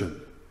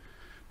conversion,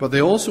 but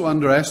they also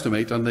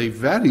underestimate and they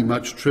very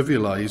much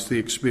trivialize the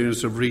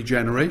experience of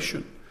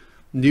regeneration,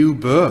 new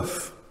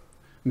birth,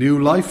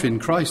 new life in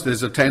Christ.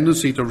 There's a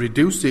tendency to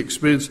reduce the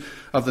experience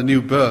of the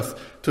new birth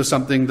to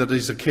something that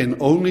is akin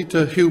only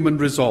to human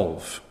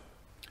resolve,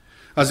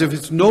 as if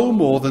it's no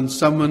more than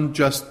someone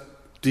just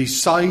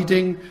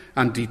deciding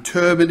and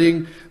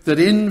determining that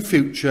in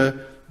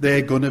future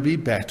they're going to be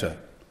better.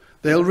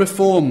 They'll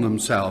reform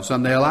themselves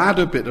and they'll add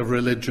a bit of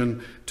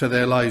religion to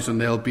their lives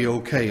and they'll be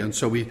okay. And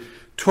so we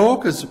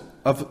talk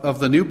of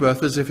the new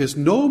birth as if it's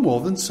no more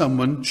than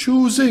someone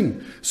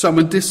choosing,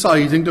 someone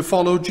deciding to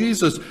follow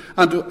Jesus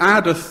and to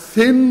add a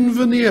thin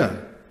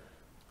veneer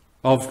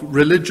of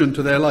religion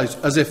to their lives,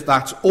 as if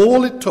that's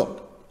all it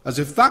took, as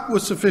if that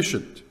was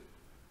sufficient.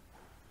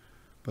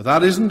 But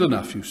that isn't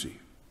enough, you see.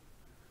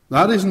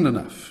 That isn't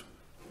enough.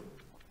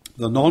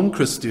 The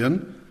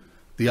non-Christian,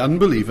 the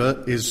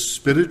unbeliever, is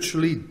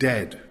spiritually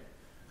dead.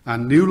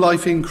 And new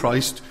life in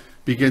Christ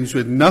begins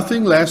with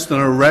nothing less than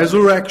a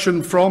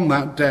resurrection from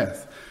that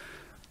death.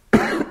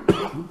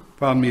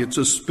 Pardon me, it's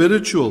a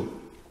spiritual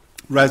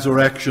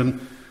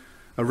resurrection,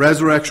 a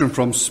resurrection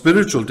from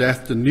spiritual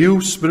death to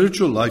new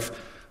spiritual life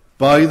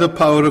by the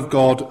power of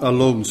God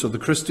alone. So the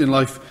Christian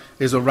life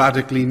is a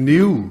radically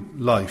new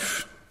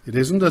life. It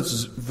isn't a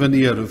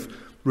veneer of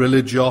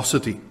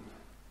religiosity,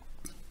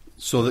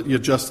 so that you're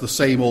just the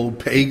same old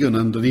pagan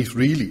underneath,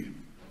 really.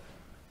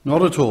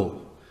 Not at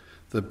all.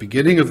 The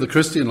beginning of the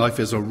Christian life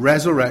is a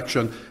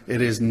resurrection.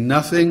 It is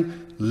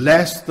nothing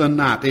less than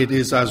that. It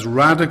is as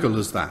radical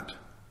as that.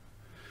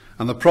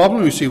 And the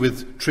problem we see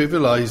with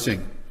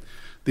trivializing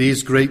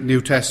these great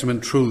New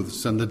Testament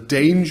truths and the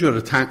danger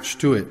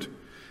attached to it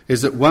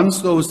is that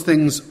once those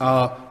things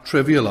are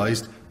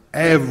trivialized,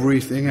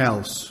 everything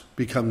else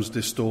becomes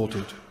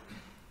distorted.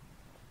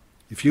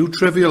 If you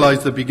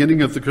trivialize the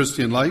beginning of the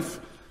Christian life,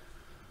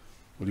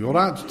 well, your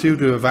attitude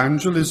to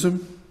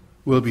evangelism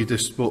will be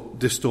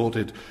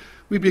distorted.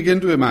 We begin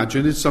to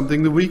imagine it's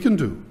something that we can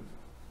do.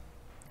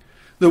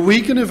 That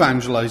we can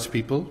evangelize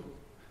people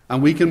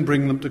and we can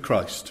bring them to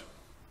Christ.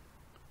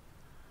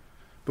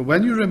 But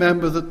when you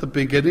remember that the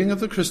beginning of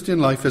the Christian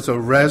life is a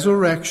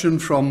resurrection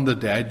from the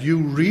dead, you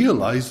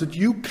realize that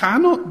you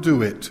cannot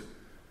do it.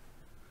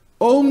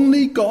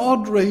 Only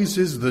God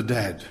raises the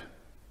dead.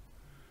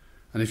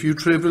 And if you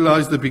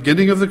trivialize the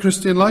beginning of the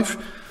Christian life,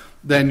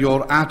 then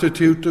your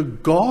attitude to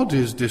God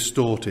is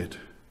distorted.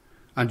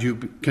 And you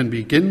can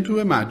begin to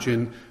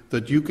imagine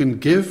that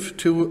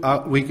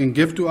we can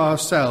give to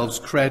ourselves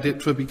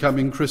credit for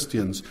becoming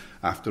Christians.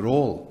 After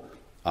all,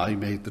 I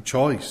made the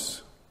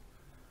choice.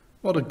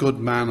 What a good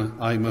man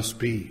I must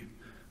be.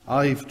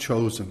 I've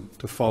chosen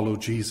to follow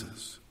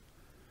Jesus.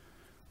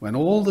 When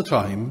all the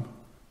time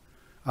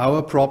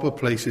our proper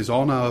place is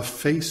on our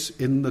face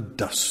in the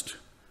dust,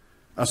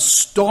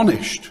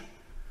 astonished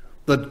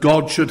that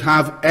God should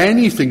have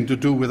anything to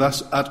do with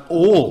us at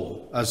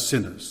all as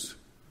sinners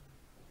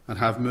and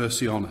have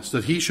mercy on us,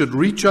 that he should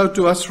reach out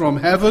to us from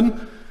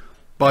heaven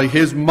by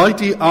his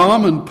mighty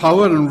arm and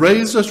power and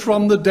raise us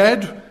from the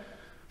dead,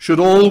 should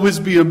always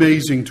be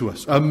amazing to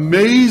us.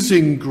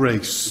 Amazing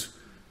grace.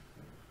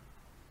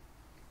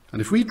 And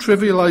if we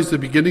trivialize the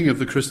beginning of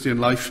the Christian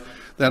life,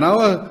 then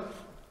our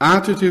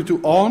attitude to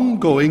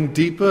ongoing,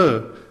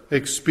 deeper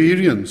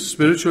experience,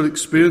 spiritual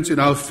experience in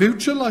our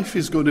future life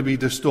is going to be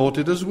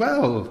distorted as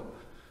well.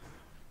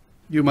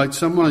 You might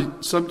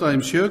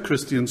sometimes hear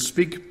Christians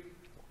speak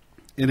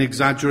in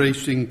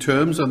exaggerating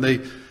terms, and they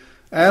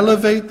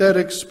elevate their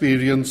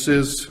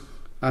experiences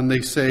and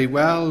they say,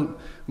 well,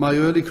 my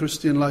early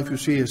Christian life, you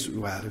see, it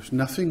was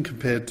nothing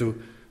compared to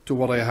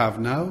what I have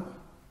now.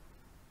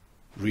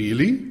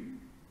 Really?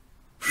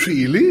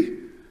 Really?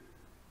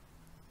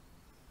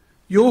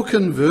 Your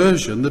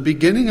conversion, the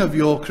beginning of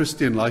your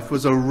Christian life,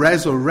 was a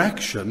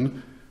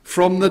resurrection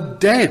from the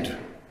dead.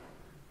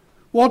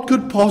 What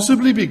could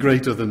possibly be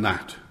greater than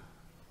that?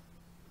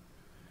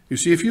 You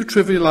see, if you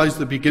trivialize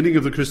the beginning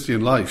of the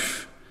Christian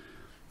life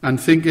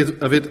and think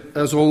of it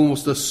as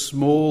almost a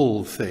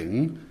small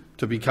thing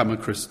to become a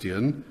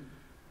Christian,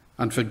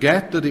 and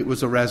forget that it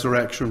was a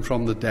resurrection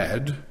from the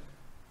dead,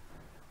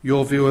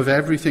 your view of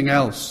everything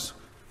else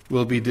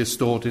will be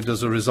distorted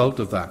as a result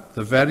of that.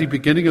 The very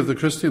beginning of the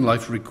Christian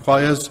life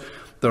requires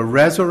the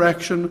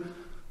resurrection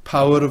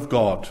power of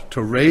God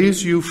to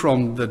raise you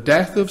from the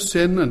death of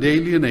sin and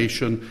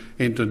alienation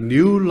into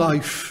new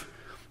life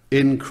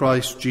in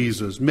Christ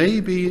Jesus.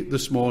 Maybe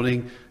this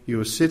morning you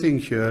are sitting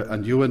here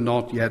and you are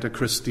not yet a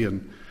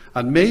Christian.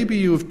 And maybe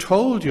you've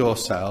told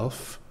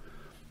yourself,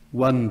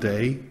 one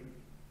day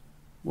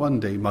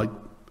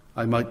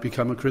I might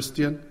become a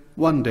Christian.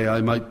 One day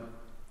I might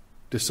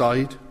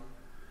decide.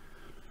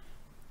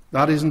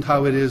 That isn't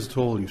how it is at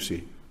all, you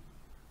see.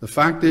 The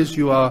fact is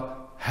you are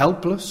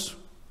helpless,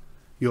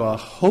 you are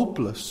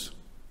hopeless,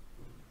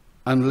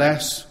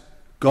 unless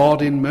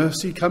God in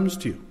mercy comes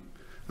to you.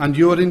 And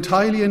you are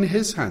entirely in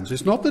his hands.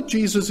 It's not that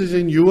Jesus is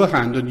in your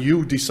hand and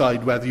you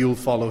decide whether you'll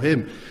follow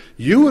him.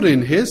 You are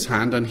in his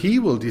hand and he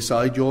will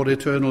decide your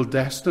eternal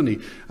destiny.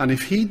 And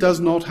if he does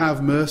not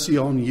have mercy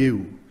on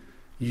you,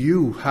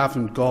 you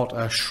haven't got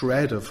a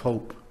shred of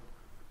hope.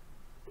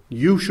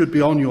 You should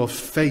be on your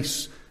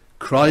face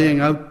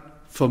crying out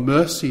for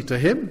mercy to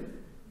him,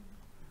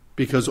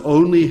 because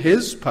only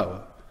his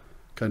power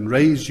can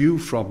raise you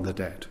from the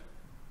dead.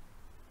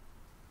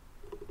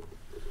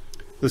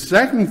 The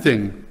second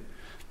thing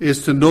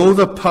is to know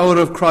the power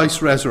of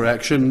Christ's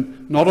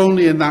resurrection, not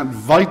only in that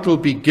vital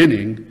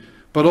beginning,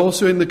 but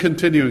also in the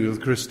continuing of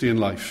the Christian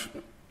life.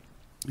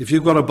 If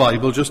you've got a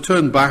Bible, just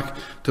turn back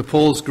to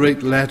Paul's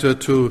great letter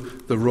to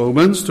the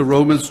Romans, to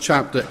Romans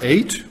chapter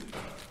 8.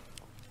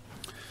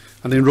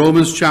 And in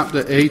Romans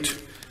chapter 8,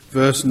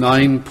 verse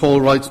 9,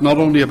 Paul writes not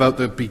only about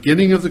the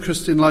beginning of the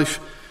Christian life,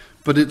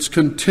 but its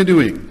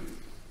continuing.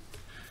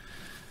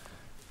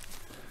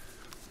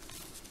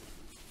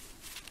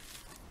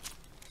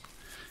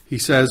 He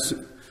says,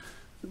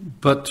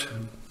 but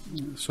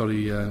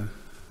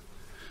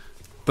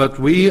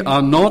we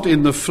are not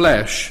in the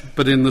flesh,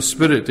 but in the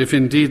Spirit, if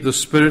indeed the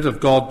Spirit of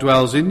God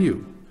dwells in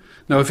you.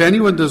 Now, if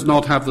anyone does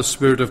not have the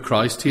Spirit of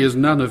Christ, he is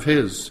none of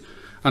his.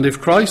 And if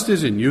Christ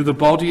is in you, the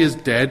body is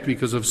dead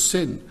because of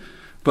sin,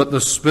 but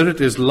the Spirit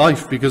is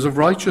life because of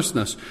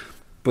righteousness.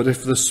 But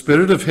if the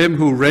Spirit of him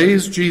who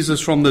raised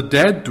Jesus from the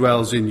dead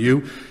dwells in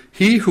you,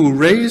 he who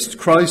raised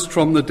Christ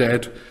from the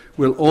dead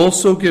will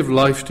also give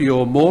life to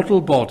your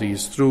mortal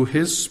bodies through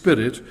his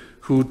Spirit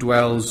who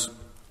dwells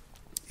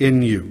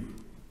in you.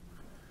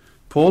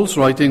 Paul's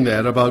writing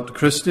there about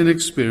Christian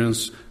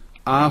experience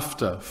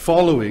after,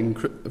 following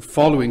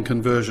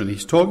conversion.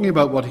 He's talking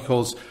about what he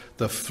calls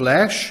the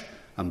flesh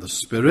and the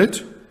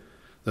Spirit.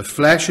 The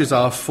flesh is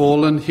our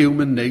fallen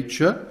human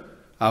nature,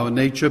 our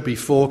nature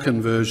before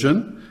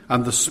conversion,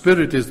 and the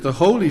Spirit is the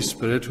Holy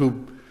Spirit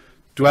who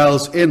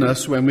dwells in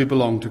us when we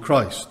belong to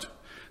Christ.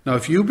 Now,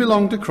 if you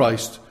belong to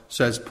Christ,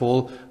 says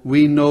Paul,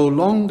 we no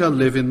longer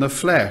live in the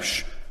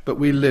flesh, but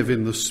we live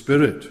in the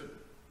Spirit.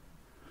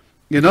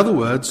 In other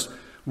words,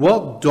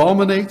 what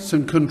dominates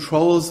and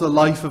controls the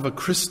life of a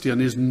Christian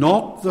is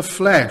not the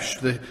flesh,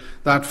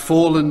 that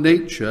fallen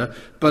nature,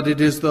 but it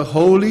is the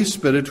Holy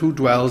Spirit who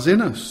dwells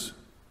in us.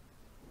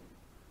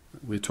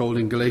 We're told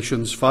in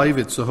Galatians 5,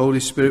 it's the Holy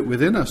Spirit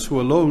within us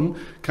who alone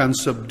can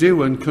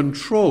subdue and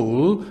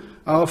control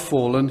our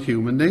fallen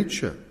human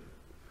nature.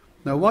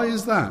 Now, why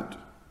is that?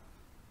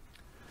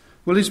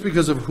 Well, it's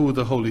because of who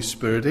the Holy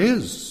Spirit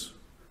is.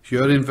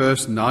 Here in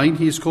verse 9,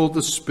 he's called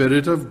the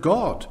Spirit of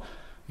God.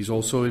 He's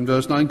also in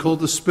verse 9 called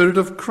the Spirit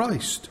of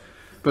Christ.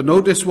 But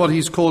notice what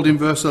he's called in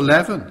verse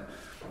 11.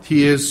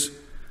 He is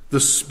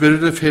the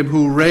Spirit of him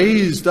who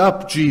raised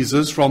up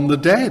Jesus from the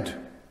dead.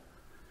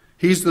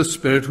 He's the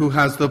Spirit who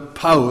has the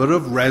power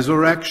of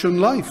resurrection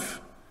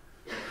life.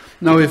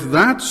 Now, if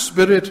that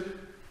Spirit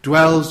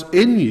dwells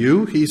in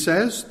you, he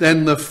says,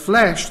 then the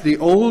flesh, the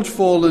old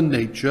fallen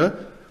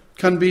nature,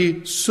 can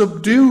be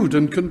subdued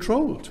and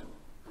controlled.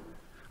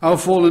 Our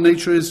fallen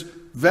nature is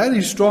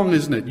very strong,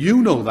 isn't it?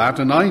 You know that,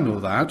 and I know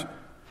that.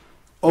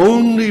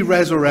 Only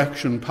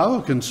resurrection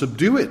power can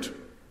subdue it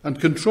and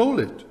control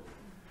it.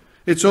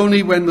 It's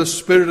only when the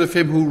Spirit of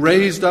him who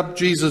raised up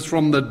Jesus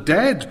from the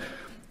dead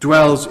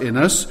dwells in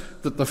us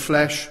that the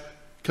flesh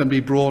can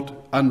be brought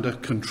under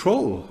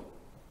control.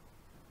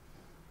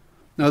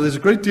 Now, there's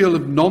a great deal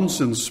of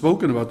nonsense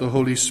spoken about the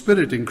Holy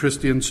Spirit in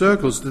Christian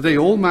circles today.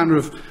 All manner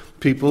of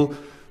people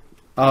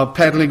are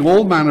peddling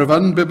all manner of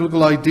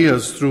unbiblical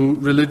ideas through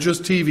religious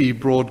TV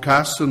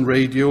broadcasts and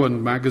radio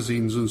and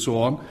magazines and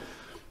so on.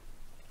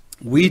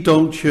 We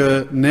don't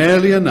hear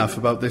nearly enough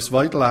about this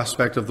vital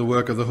aspect of the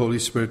work of the Holy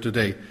Spirit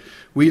today.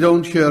 We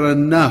don't hear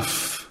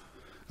enough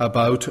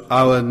about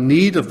our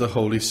need of the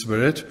Holy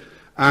Spirit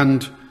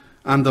and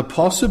the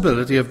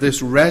possibility of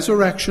this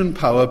resurrection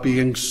power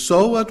being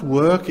so at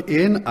work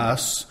in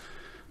us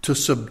to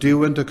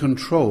subdue and to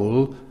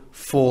control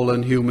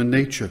fallen human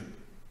nature.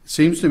 It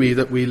seems to me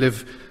that we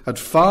live at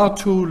far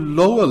too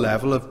low a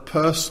level of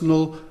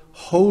personal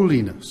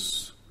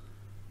holiness.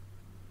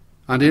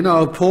 And in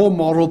our poor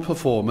moral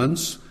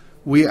performance,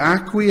 we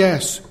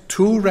acquiesce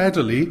too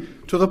readily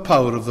to the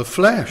power of the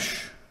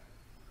flesh.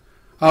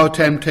 Our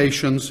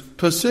temptations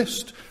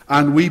persist,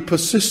 and we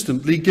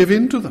persistently give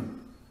in to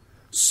them.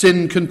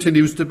 Sin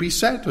continues to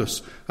beset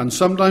us, and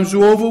sometimes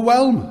to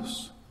overwhelm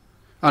us.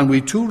 And we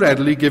too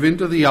readily give in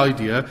to the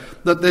idea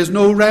that there's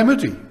no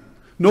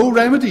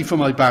remedy for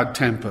my bad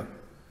temper,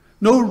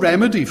 no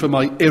remedy for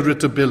my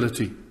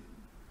irritability,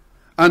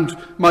 and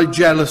my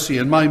jealousy,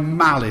 and my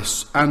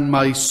malice, and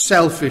my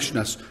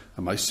selfishness,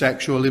 and my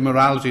sexual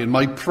immorality, and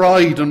my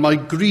pride, and my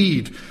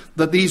greed,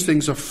 that these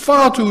things are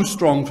far too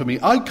strong for me.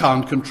 I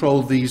can't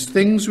control these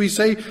things, we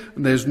say,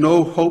 and there's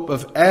no hope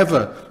of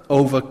ever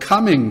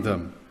overcoming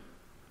them.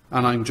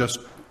 And I'm just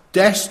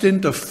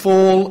destined to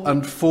fall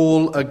and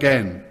fall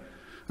again.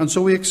 And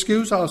so we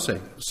excuse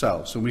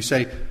ourselves and we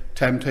say,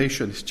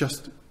 temptation, it's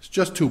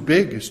just too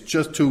big. It's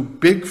just too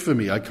big for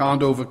me. I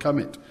can't overcome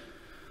it.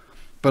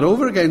 But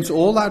over against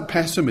all that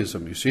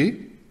pessimism, you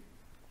see,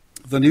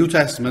 the New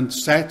Testament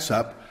sets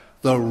up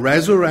the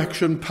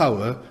resurrection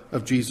power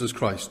of Jesus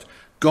Christ.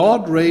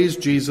 God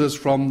raised Jesus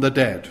from the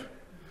dead,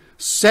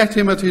 set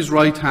him at his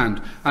right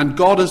hand, and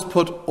God has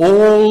put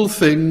all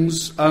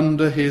things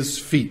under his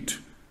feet,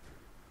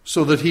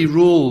 so that he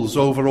rules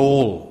over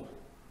all.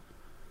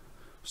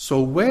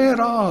 So where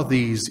are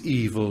these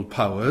evil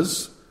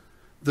powers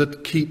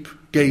that keep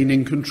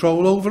gaining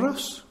control over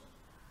us?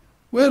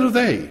 Where are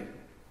they?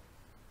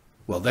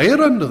 Well, they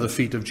are under the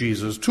feet of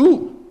Jesus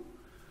too.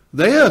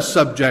 They are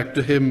subject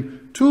to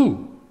him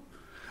too.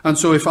 And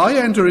so if I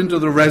enter into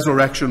the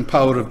resurrection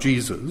power of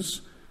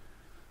Jesus,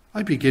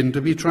 I begin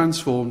to be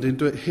transformed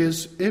into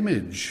his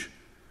image.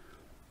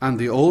 And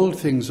the old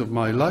things of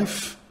my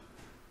life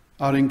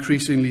are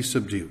increasingly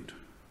subdued.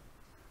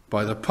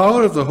 By the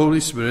power of the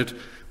Holy Spirit,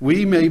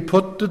 we may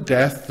put to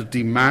death the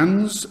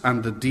demands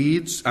and the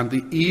deeds and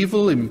the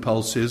evil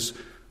impulses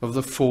of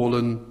the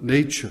fallen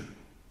nature.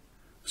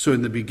 So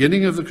in the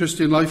beginning of the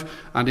Christian life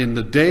and in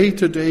the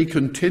day-to-day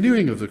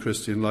continuing of the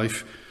Christian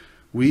life,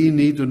 we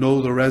need to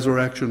know the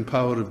resurrection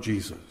power of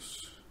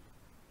Jesus.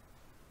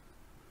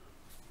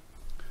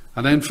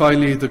 And then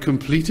finally, the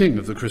completing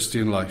of the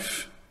Christian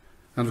life.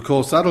 And of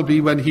course, that'll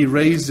be when he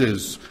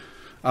raises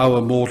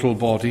our mortal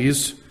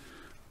bodies,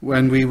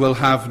 when we will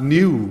have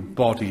new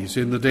bodies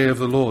in the day of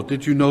the Lord.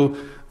 Did you know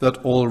that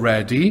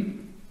already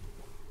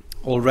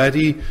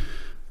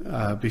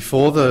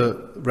before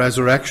the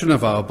resurrection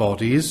of our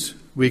bodies,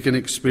 we can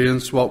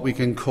experience what we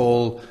can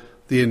call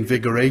the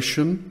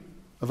invigoration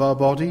of our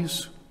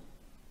bodies?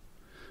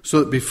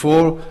 So that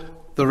before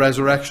the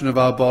resurrection of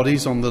our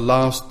bodies on the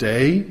last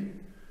day,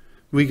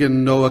 we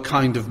can know a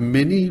kind of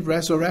mini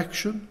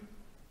resurrection.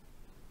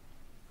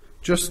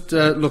 Just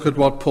look at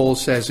what Paul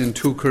says in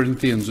 2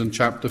 Corinthians in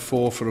chapter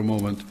 4 for a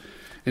moment.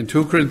 In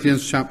 2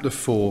 Corinthians chapter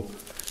 4,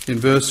 in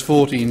verse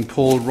 14,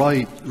 Paul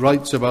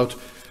writes about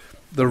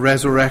the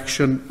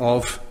resurrection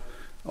of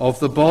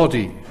the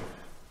body,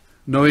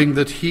 knowing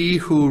that he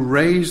who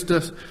raised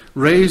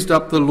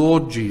up the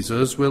Lord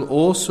Jesus will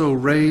also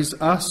raise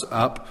us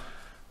up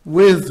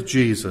with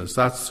Jesus.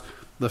 That's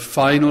the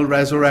final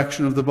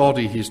resurrection of the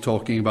body he's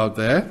talking about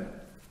there,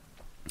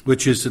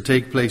 which is to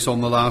take place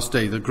on the last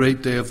day, the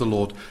great day of the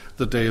Lord,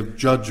 the day of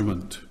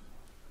judgment.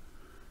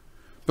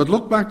 But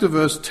look back to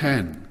verse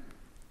 10.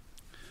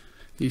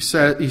 He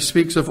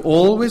speaks of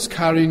always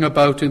carrying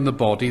about in the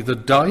body the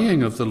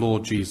dying of the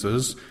Lord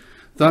Jesus,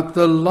 that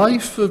the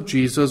life of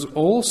Jesus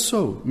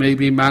also may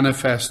be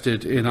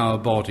manifested in our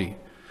body.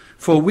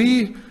 For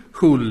we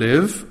who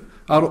live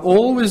are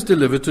always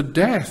delivered to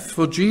death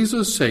for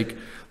Jesus' sake,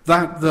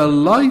 that the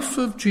life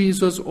of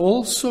Jesus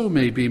also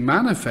may be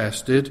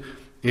manifested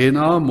in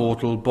our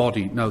mortal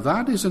body. Now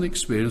that is an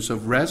experience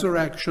of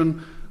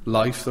resurrection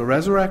life, the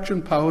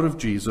resurrection power of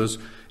Jesus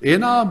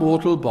in our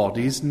mortal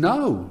bodies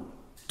now,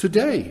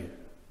 today,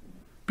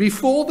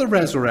 before the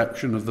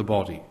resurrection of the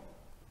body.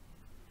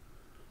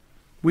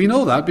 We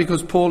know that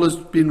because Paul has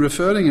been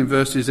referring in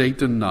verses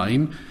 8 and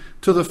 9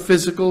 to the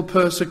physical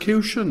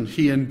persecution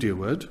he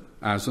endured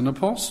as an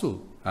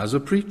apostle, as a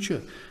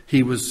preacher.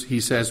 He was, he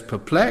says,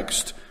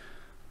 perplexed,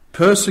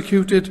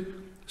 persecuted,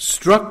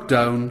 struck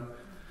down,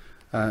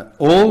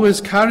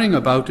 always carrying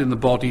about in the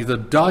body the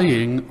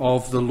dying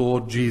of the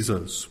Lord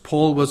Jesus.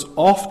 Paul was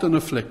often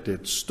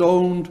afflicted,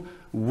 stoned,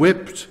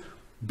 whipped,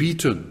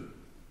 beaten.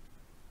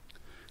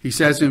 He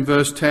says in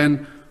verse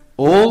 10,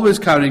 always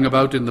carrying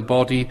about in the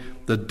body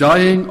the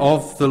dying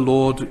of the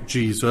Lord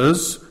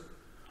Jesus,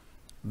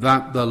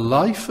 that the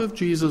life of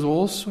Jesus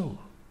also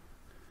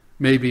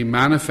may be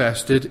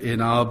manifested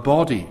in our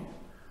body.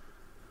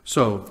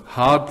 So,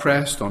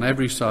 hard-pressed on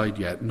every side,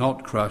 yet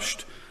not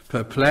crushed,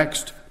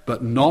 perplexed,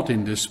 but not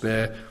in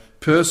despair,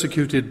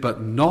 persecuted,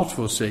 but not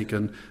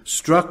forsaken,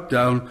 struck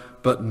down,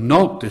 but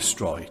not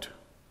destroyed.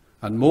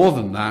 And more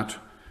than that,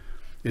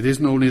 it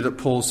isn't only that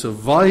Paul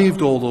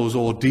survived all those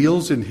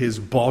ordeals in his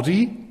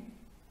body,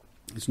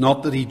 it's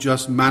not that he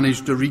just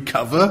managed to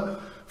recover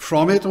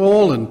from it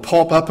all and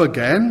pop up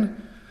again,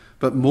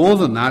 but more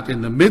than that,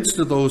 in the midst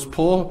of those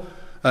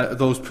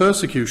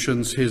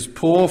persecutions, his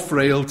poor,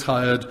 frail,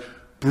 tired,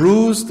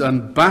 bruised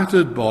and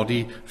battered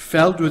body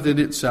felt within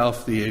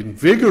itself the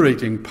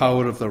invigorating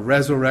power of the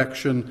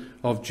resurrection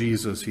of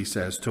Jesus, he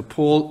says. To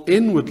Paul,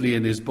 inwardly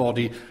in his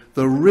body,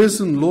 the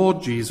risen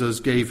Lord Jesus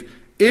gave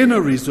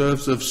inner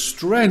reserves of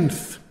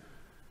strength.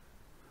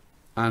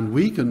 And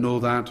we can know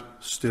that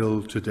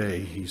still today,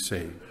 he's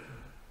saying.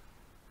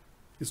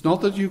 It's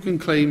not that you can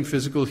claim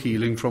physical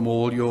healing from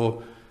all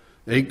your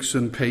aches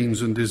and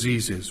pains and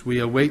diseases. We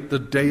await the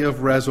day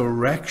of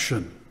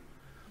resurrection,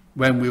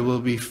 when we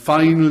will be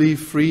finally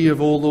free of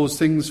all those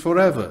things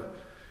forever.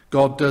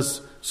 God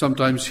does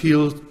sometimes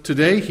heal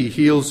today. He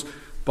heals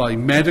by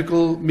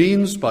medical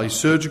means, by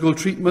surgical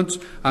treatments,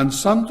 and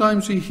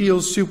sometimes he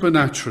heals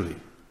supernaturally.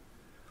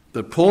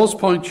 But Paul's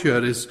point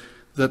here is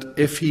that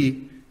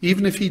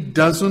even if he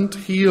doesn't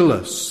heal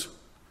us,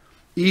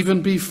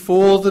 even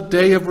before the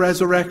day of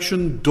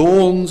resurrection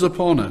dawns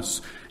upon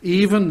us,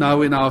 even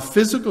now in our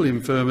physical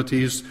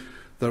infirmities,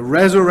 the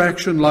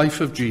resurrection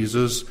life of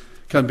Jesus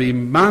can be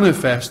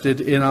manifested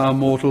in our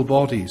mortal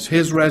bodies.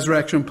 His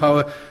resurrection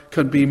power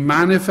can be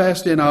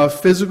manifest in our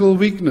physical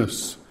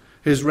weakness.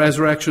 His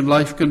resurrection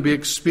life can be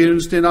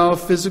experienced in our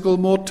physical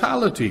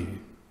mortality.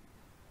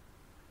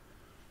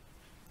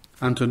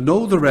 And to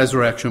know the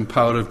resurrection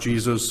power of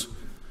Jesus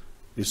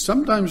is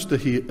sometimes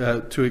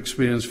to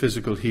experience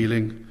physical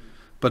healing,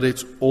 but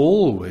it's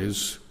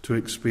always to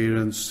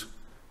experience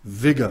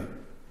vigor,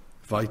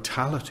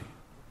 vitality.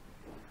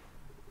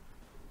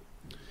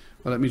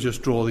 Well, let me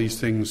just draw these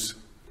things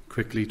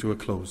quickly to a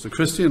close. The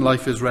Christian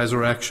life is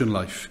resurrection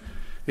life.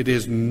 It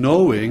is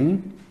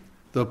knowing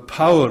the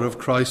power of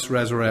Christ's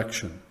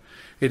resurrection.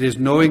 It is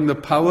knowing the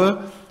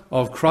power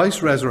of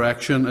Christ's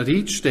resurrection at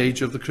each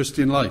stage of the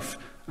Christian life.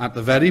 At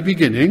the very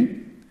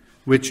beginning,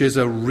 which is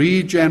a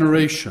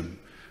regeneration,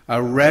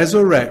 a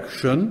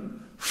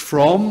resurrection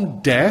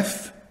from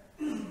death,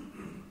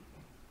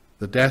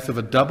 the death of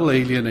a double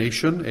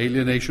alienation,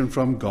 alienation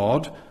from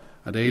God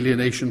and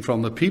alienation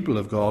from the people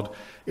of God,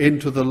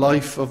 into the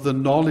life of the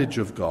knowledge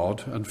of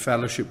God and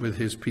fellowship with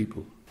his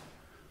people.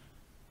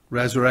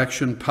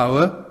 Resurrection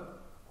power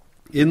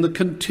in the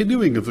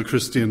continuing of the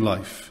Christian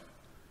life,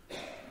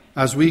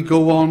 as we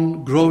go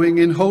on growing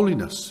in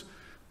holiness,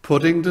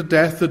 putting to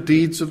death the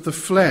deeds of the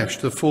flesh,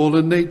 the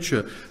fallen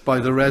nature, by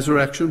the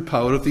resurrection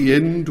power of the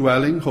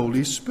indwelling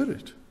Holy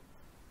Spirit.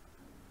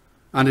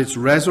 And its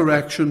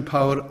resurrection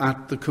power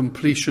at the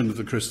completion of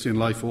the Christian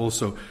life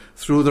also,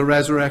 through the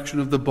resurrection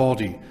of the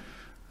body.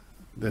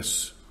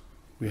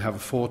 We have a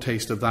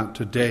foretaste of that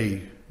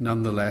today,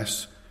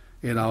 nonetheless,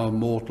 in our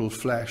mortal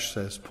flesh,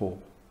 says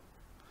Paul.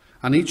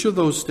 And each of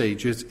those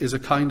stages is a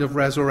kind of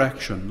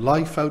resurrection,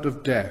 life out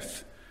of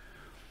death.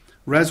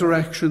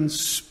 Resurrection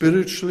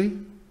spiritually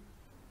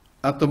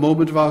at the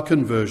moment of our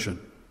conversion.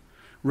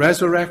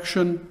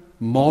 Resurrection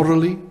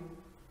morally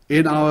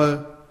in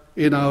our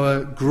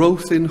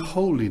growth in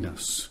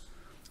holiness.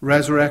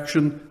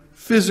 Resurrection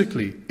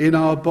physically in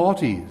our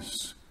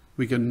bodies.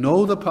 We can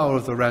know the power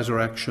of the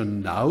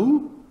resurrection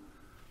now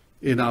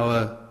in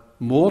our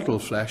mortal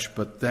flesh,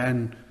 but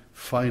then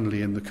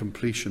finally in the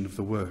completion of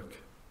the work.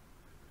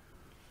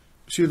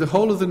 See, the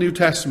whole of the New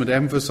Testament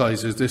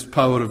emphasizes this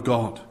power of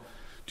God.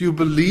 Do you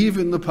believe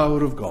in the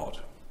power of God?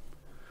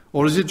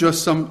 Or is it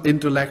just some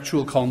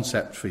intellectual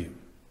concept for you?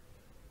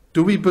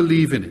 Do we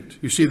believe in it?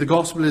 You see, the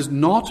gospel is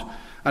not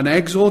an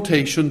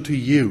exhortation to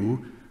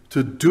you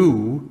to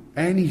do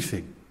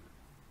anything.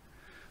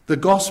 The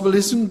gospel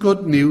isn't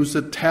good news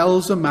that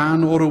tells a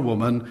man or a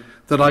woman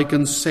that I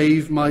can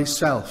save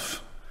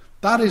myself.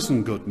 That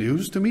isn't good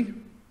news to me,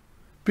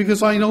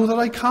 because I know that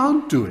I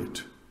can't do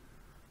it.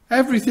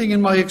 Everything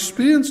in my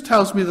experience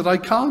tells me that I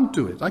can't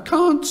do it. I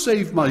can't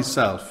save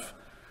myself.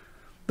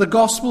 The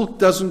gospel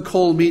doesn't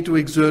call me to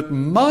exert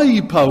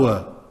my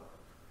power,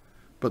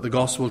 but the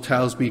gospel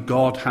tells me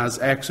God has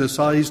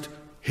exercised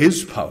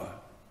his power,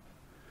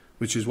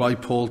 which is why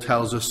Paul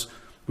tells us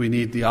we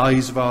need the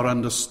eyes of our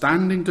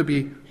understanding to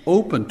be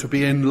open, to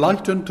be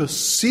enlightened, to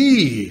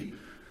see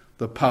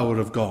the power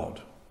of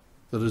God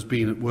that has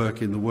been at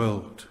work in the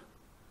world.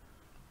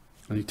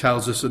 And he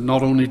tells us that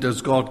not only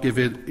does God give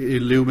it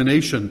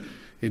illumination,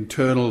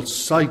 internal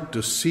sight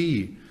to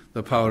see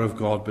the power of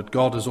God, but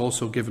God has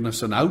also given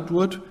us an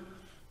outward,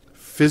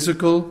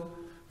 physical,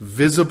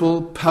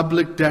 visible,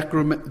 public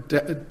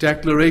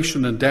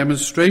declaration and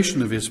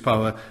demonstration of his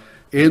power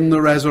in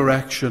the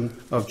resurrection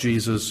of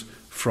Jesus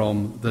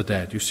from the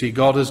dead. You see,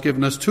 God has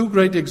given us two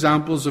great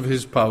examples of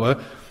his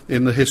power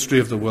in the history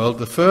of the world.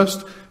 The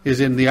first is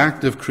in the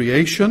act of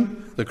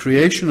creation, the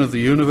creation of the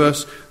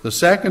universe. The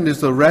second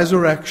is the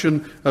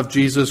resurrection of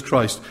Jesus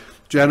Christ.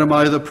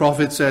 Jeremiah the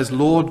prophet says,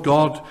 Lord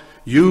God,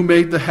 you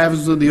made the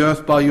heavens and the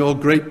earth by your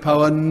great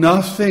power.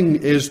 Nothing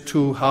is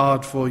too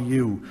hard for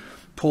you.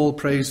 Paul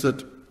prays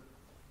that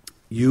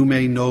you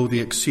may know the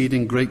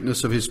exceeding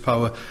greatness of his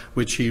power,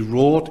 which he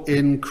wrought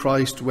in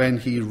Christ when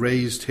he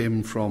raised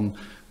him from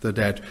the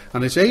dead.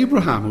 And it's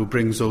Abraham who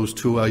brings those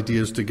two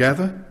ideas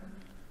together,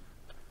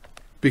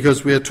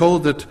 because we are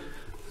told that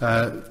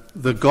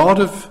the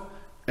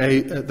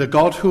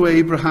God who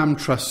Abraham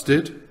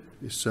trusted,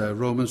 is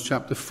Romans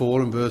chapter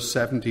 4 and verse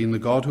 17, the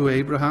God who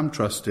Abraham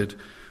trusted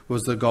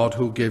was the God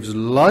who gives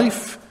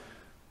life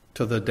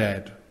to the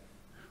dead,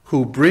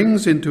 who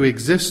brings into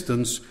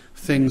existence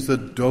things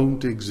that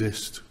don't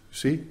exist.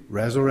 See?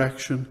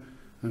 Resurrection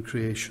and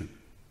creation.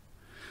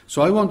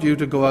 So I want you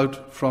to go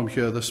out from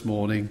here this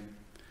morning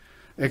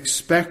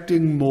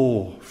expecting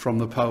more from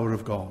the power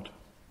of God.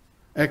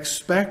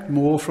 Expect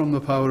more from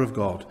the power of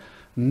God.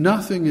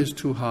 Nothing is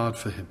too hard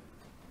for him.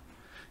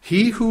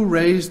 He who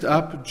raised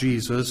up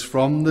Jesus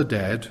from the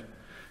dead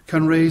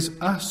can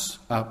raise us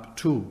up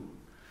too.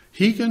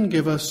 He can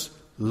give us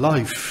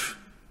life,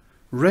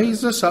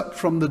 raise us up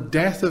from the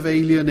death of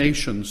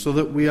alienation so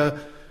that we are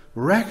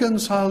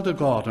reconciled to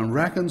God and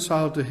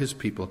reconciled to his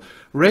people.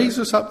 Raise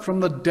us up from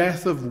the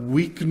death of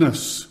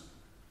weakness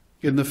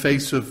in the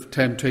face of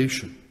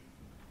temptation.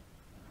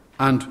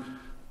 And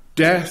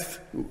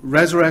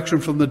resurrection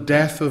from the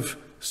death of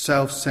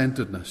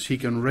self-centeredness. He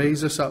can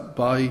raise us up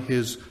by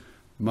his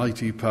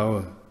mighty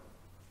power.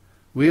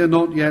 We are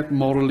not yet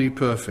morally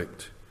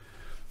perfect.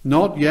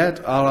 Not yet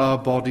are our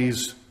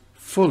bodies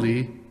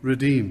fully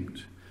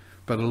redeemed.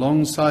 But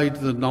alongside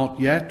the not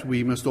yet,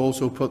 we must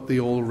also put the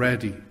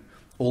already.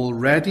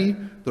 Already,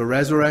 the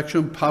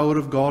resurrection power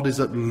of God is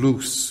at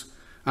loose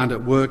and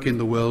at work in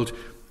the world,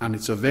 and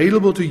it's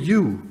available to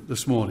you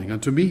this morning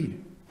and to me.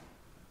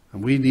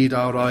 And we need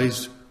our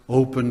eyes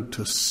open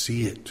to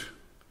see it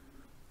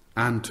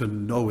and to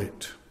know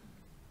it.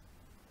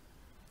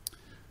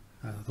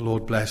 The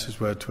Lord bless his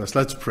word to us.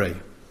 Let's pray.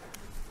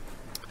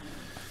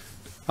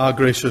 Our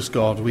gracious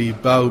God, we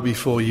bow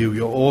before you,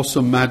 your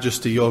awesome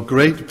majesty, your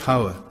great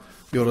power,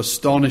 your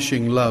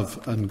astonishing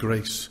love and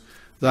grace,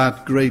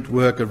 that great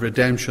work of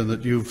redemption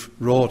that you've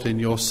wrought in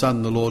your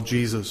Son, the Lord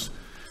Jesus.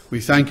 We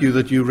thank you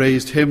that you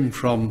raised him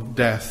from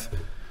death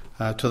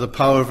to the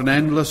power of an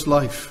endless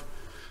life,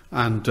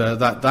 and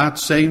that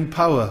same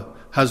power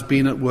has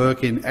been at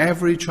work in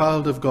every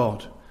child of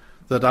God,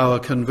 that our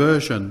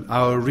conversion,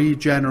 our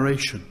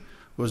regeneration,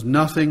 was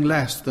nothing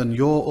less than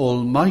your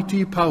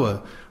almighty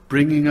power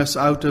bringing us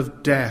out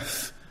of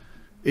death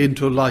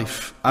into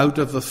life, out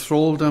of the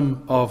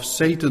thraldom of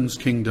Satan's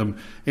kingdom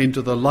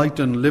into the light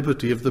and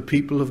liberty of the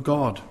people of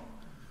God.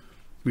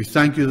 We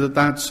thank you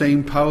that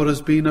same power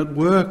has been at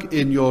work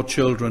in your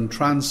children,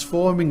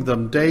 transforming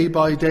them day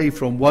by day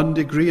from one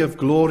degree of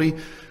glory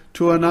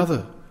to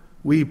another.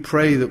 We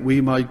pray that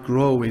we might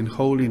grow in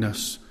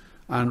holiness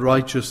and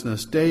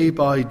righteousness day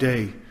by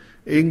day,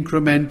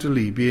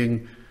 incrementally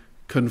being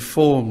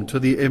conformed to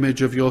the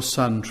image of your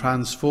Son,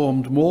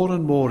 transformed more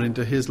and more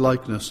into his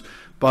likeness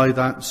by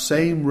that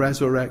same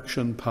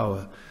resurrection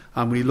power.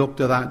 And we look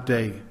to that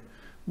day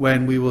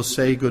when we will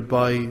say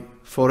goodbye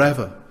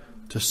forever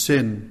to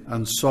sin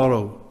and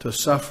sorrow, to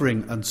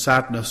suffering and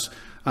sadness,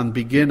 and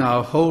begin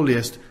our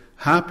holiest,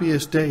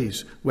 happiest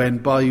days when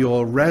by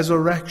your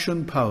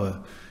resurrection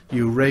power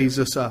you raise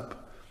us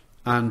up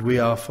and we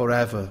are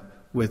forever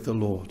with the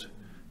Lord.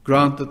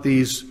 Grant that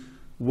these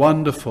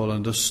wonderful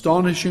and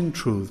astonishing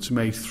truths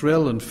may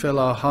thrill and fill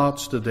our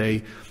hearts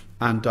today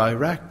and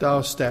direct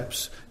our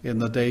steps in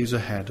the days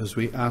ahead, as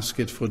we ask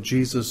it for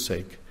Jesus'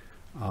 sake.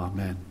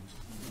 Amen.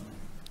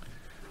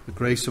 The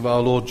grace of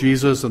our Lord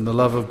Jesus and the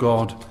love of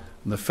God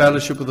and the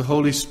fellowship of the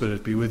Holy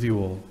Spirit be with you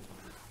all.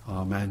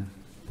 Amen.